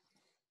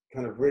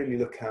kind of really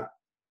look at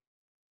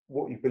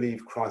what you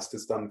believe Christ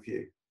has done for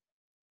you,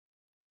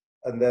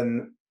 and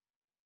then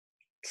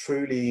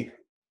truly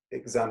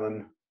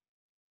examine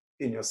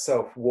in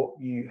yourself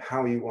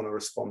how you want to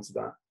respond to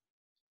that.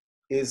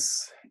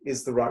 Is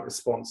the right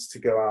response to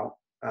go out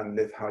and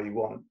live how you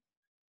want,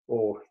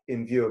 or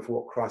in view of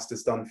what Christ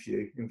has done for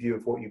you, in view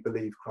of what you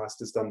believe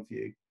Christ has done for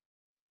you,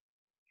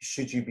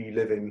 should you be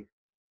living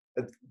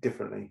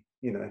differently?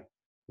 You know,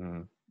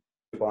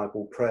 the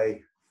Bible,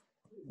 pray,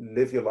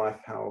 live your life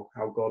how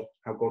God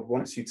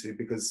wants you to,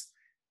 because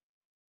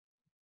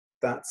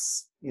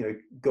that's, you know,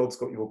 God's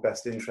got your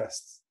best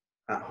interests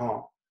at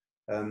heart.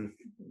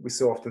 We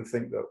so often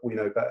think that we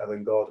know better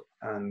than God,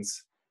 and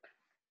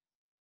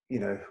you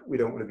know, we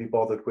don't want to be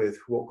bothered with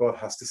what God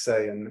has to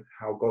say and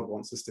how God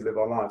wants us to live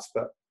our lives.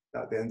 But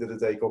at the end of the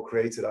day, God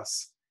created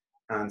us,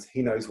 and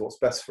He knows what's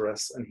best for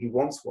us, and He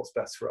wants what's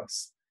best for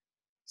us.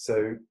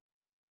 So,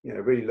 you know,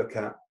 really look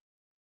at,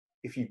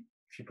 if you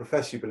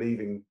profess you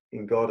believe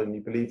in God and you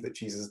believe that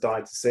Jesus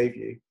died to save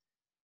you,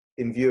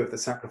 in view of the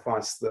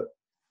sacrifice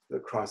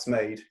that Christ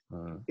made,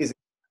 is it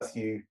worth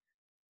you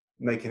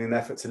making an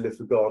effort to live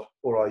for God,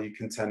 or are you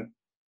content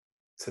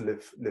to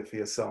live for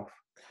yourself?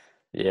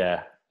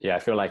 Yeah, I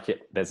feel like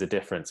there's a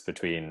difference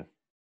between,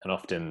 and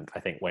often I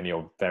think when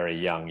you're very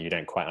young, you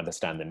don't quite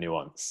understand the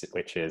nuance,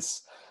 which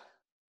is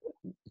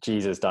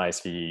Jesus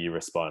dies for you, you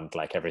respond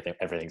like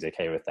everything's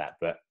okay with that.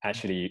 But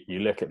actually you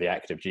look at the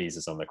act of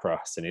Jesus on the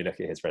cross and you look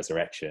at his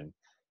resurrection,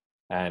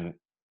 and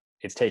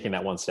it's taking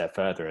that one step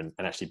further and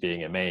actually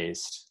being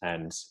amazed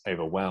and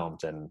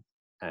overwhelmed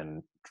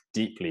and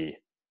deeply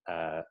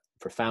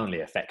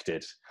profoundly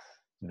affected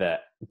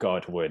that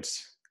God would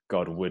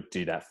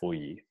do that for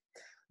you.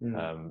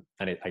 And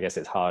I guess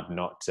it's hard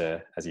not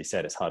to, as you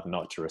said, it's hard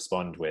not to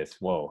respond with,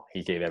 whoa,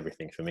 he gave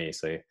everything for me,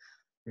 so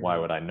why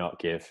would I not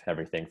give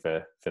everything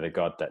for the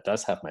God that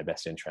does have my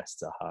best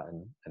interests at heart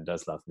and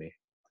does love me?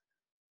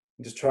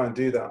 Just try and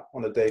do that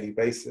on a daily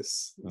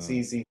basis. It's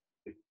easy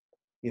to,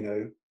 you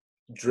know,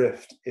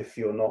 drift if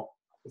you're not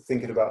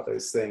thinking about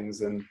those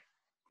things and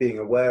being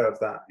aware of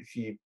that.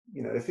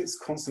 If it's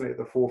constantly at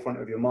the forefront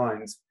of your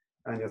mind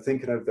and you're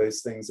thinking of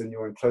those things and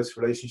you're in close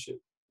relationship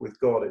with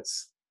God,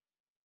 it's,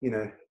 you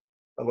know,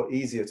 a lot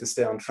easier to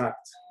stay on track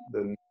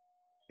than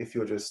if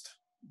you're just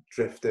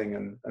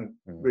drifting and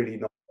really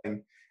not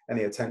paying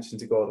any attention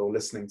to God or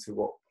listening to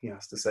what he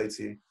has to say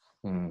to you.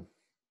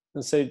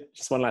 And so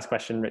just one last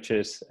question,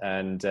 Richard,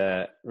 and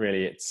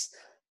really it's,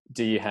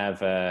 do you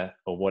have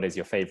or what is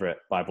your favorite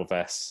Bible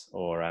verse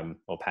or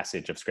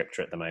passage of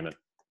scripture at the moment?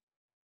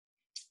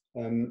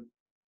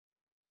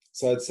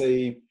 So I'd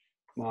say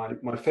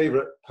my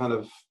favorite kind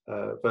of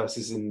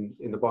verses in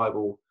the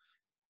Bible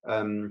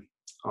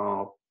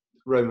are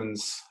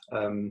Romans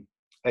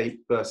 8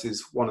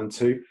 verses 1 and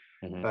 2.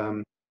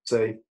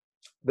 Say,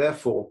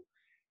 therefore,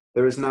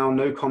 there is now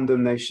no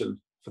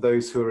condemnation for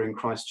those who are in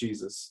Christ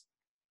Jesus,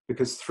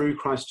 because through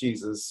Christ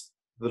Jesus,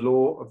 the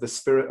law of the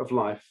Spirit of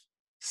life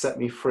set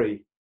me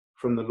free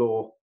from the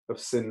law of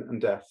sin and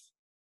death.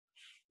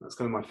 That's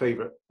kind of my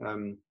favorite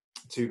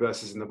two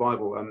verses in the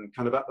Bible. And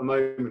kind of at the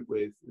moment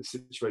with the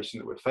situation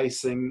that we're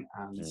facing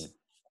and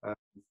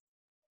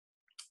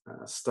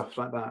stuff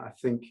like that, I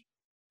think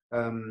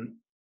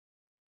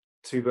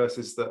two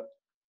verses that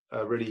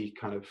are really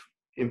kind of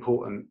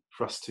important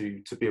for us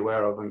to be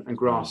aware of and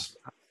grasp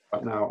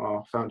right now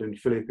are found in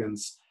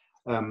Philippians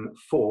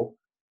 4,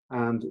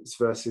 and it's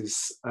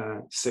verses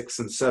 6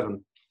 and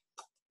 7.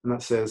 And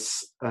that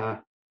says,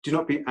 do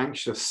not be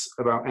anxious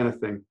about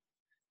anything,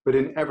 but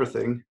in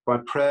everything, by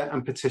prayer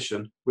and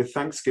petition, with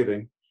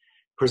thanksgiving,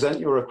 Present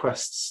your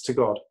requests to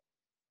God,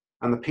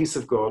 and the peace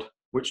of God,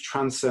 which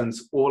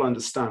transcends all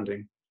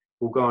understanding,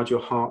 will guard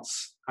your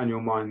hearts and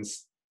your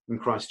minds in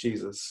Christ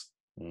Jesus.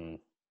 Mm.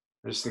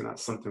 I just think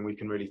that's something we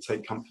can really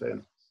take comfort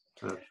in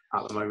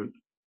at the moment.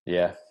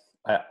 Yeah,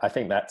 I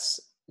think that's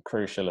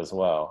crucial as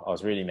well. I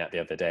was reading that the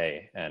other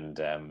day, and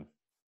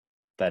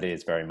that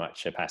is very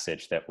much a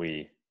passage that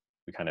we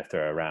kind of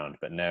throw around,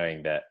 but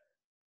knowing that,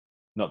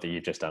 not that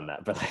you've just done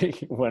that, but like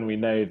when we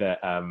know that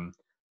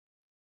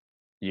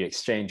you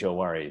exchange your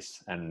worries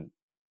and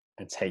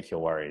take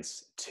your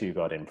worries to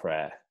God in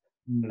prayer,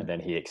 and then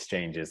he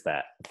exchanges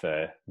that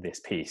for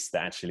this peace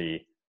that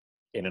actually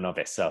in and of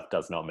itself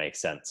does not make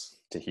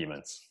sense to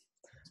humans,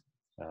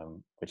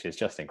 which is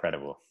just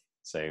incredible.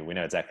 So we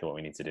know exactly what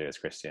we need to do as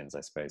Christians,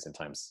 I suppose, in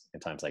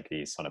times like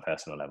these on a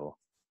personal level.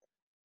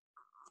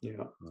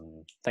 Yeah.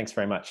 Thanks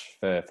very much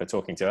for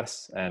talking to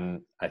us.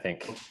 And I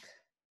think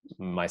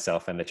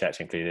myself and the church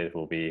included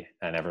will be,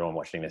 and everyone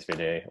watching this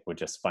video will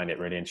just find it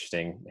really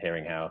interesting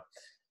hearing how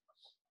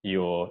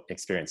your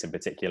experience in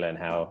particular and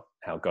how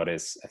God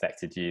has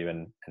affected you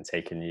and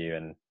taken you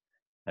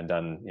and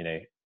done, you know,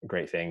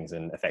 great things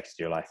and affected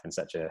your life in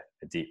such a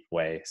deep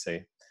way. So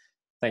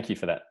thank you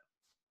for that.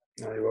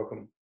 No, you're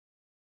welcome.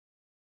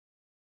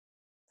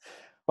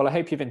 Well, I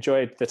hope you've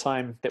enjoyed the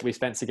time that we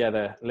spent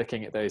together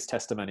looking at those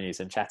testimonies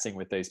and chatting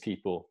with those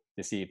people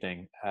this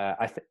evening.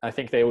 I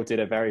think they all did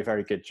a very,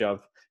 very good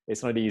job.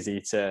 It's not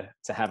easy to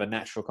have a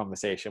natural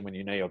conversation when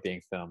you know you're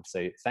being filmed.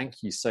 So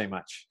thank you so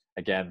much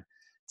again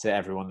to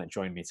everyone that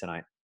joined me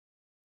tonight.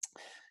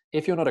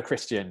 If you're not a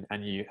Christian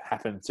and you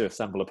happen to have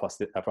stumbled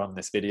upon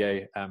this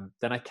video,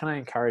 then I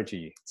encourage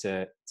you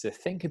to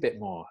think a bit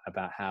more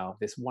about how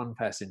this one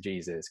person,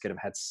 Jesus, could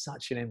have had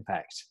such an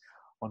impact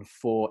on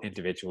 4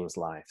 individuals'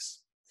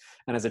 lives.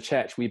 And as a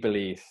church, we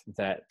believe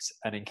that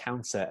an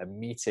encounter, a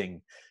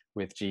meeting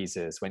with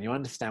Jesus, when you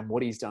understand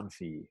what he's done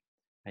for you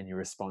and you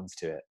respond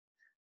to it,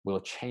 will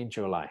change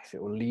your life.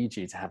 It will lead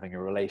you to having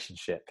a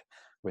relationship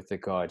with the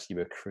God you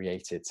were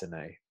created to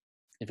know.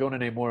 If you want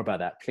to know more about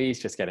that, please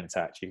just get in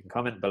touch. You can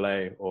comment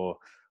below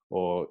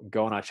or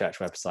go on our church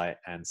website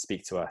and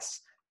speak to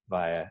us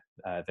via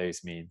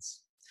those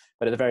means.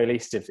 But at the very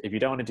least, if you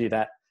don't want to do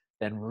that,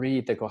 then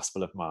read the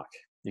Gospel of Mark.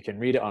 You can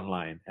read it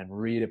online and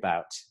read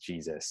about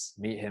Jesus,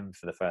 meet him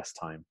for the first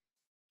time.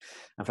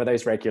 And for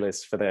those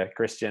regulars, for the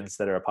Christians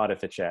that are a part of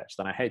the church,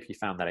 then I hope you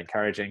found that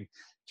encouraging,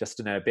 just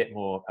to know a bit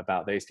more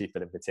about those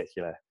people in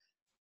particular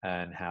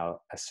and how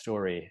a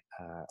story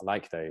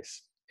like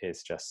those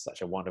is just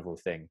such a wonderful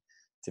thing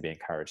to be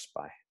encouraged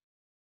by.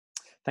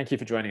 Thank you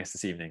for joining us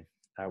this evening.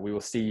 We will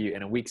see you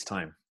in a week's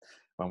time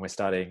when we're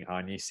starting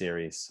our new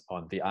series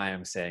on the I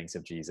am sayings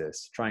of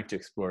Jesus, trying to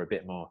explore a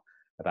bit more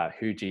about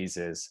who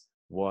Jesus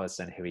was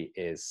and who he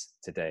is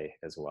today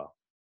as well.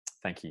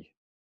 Thank you.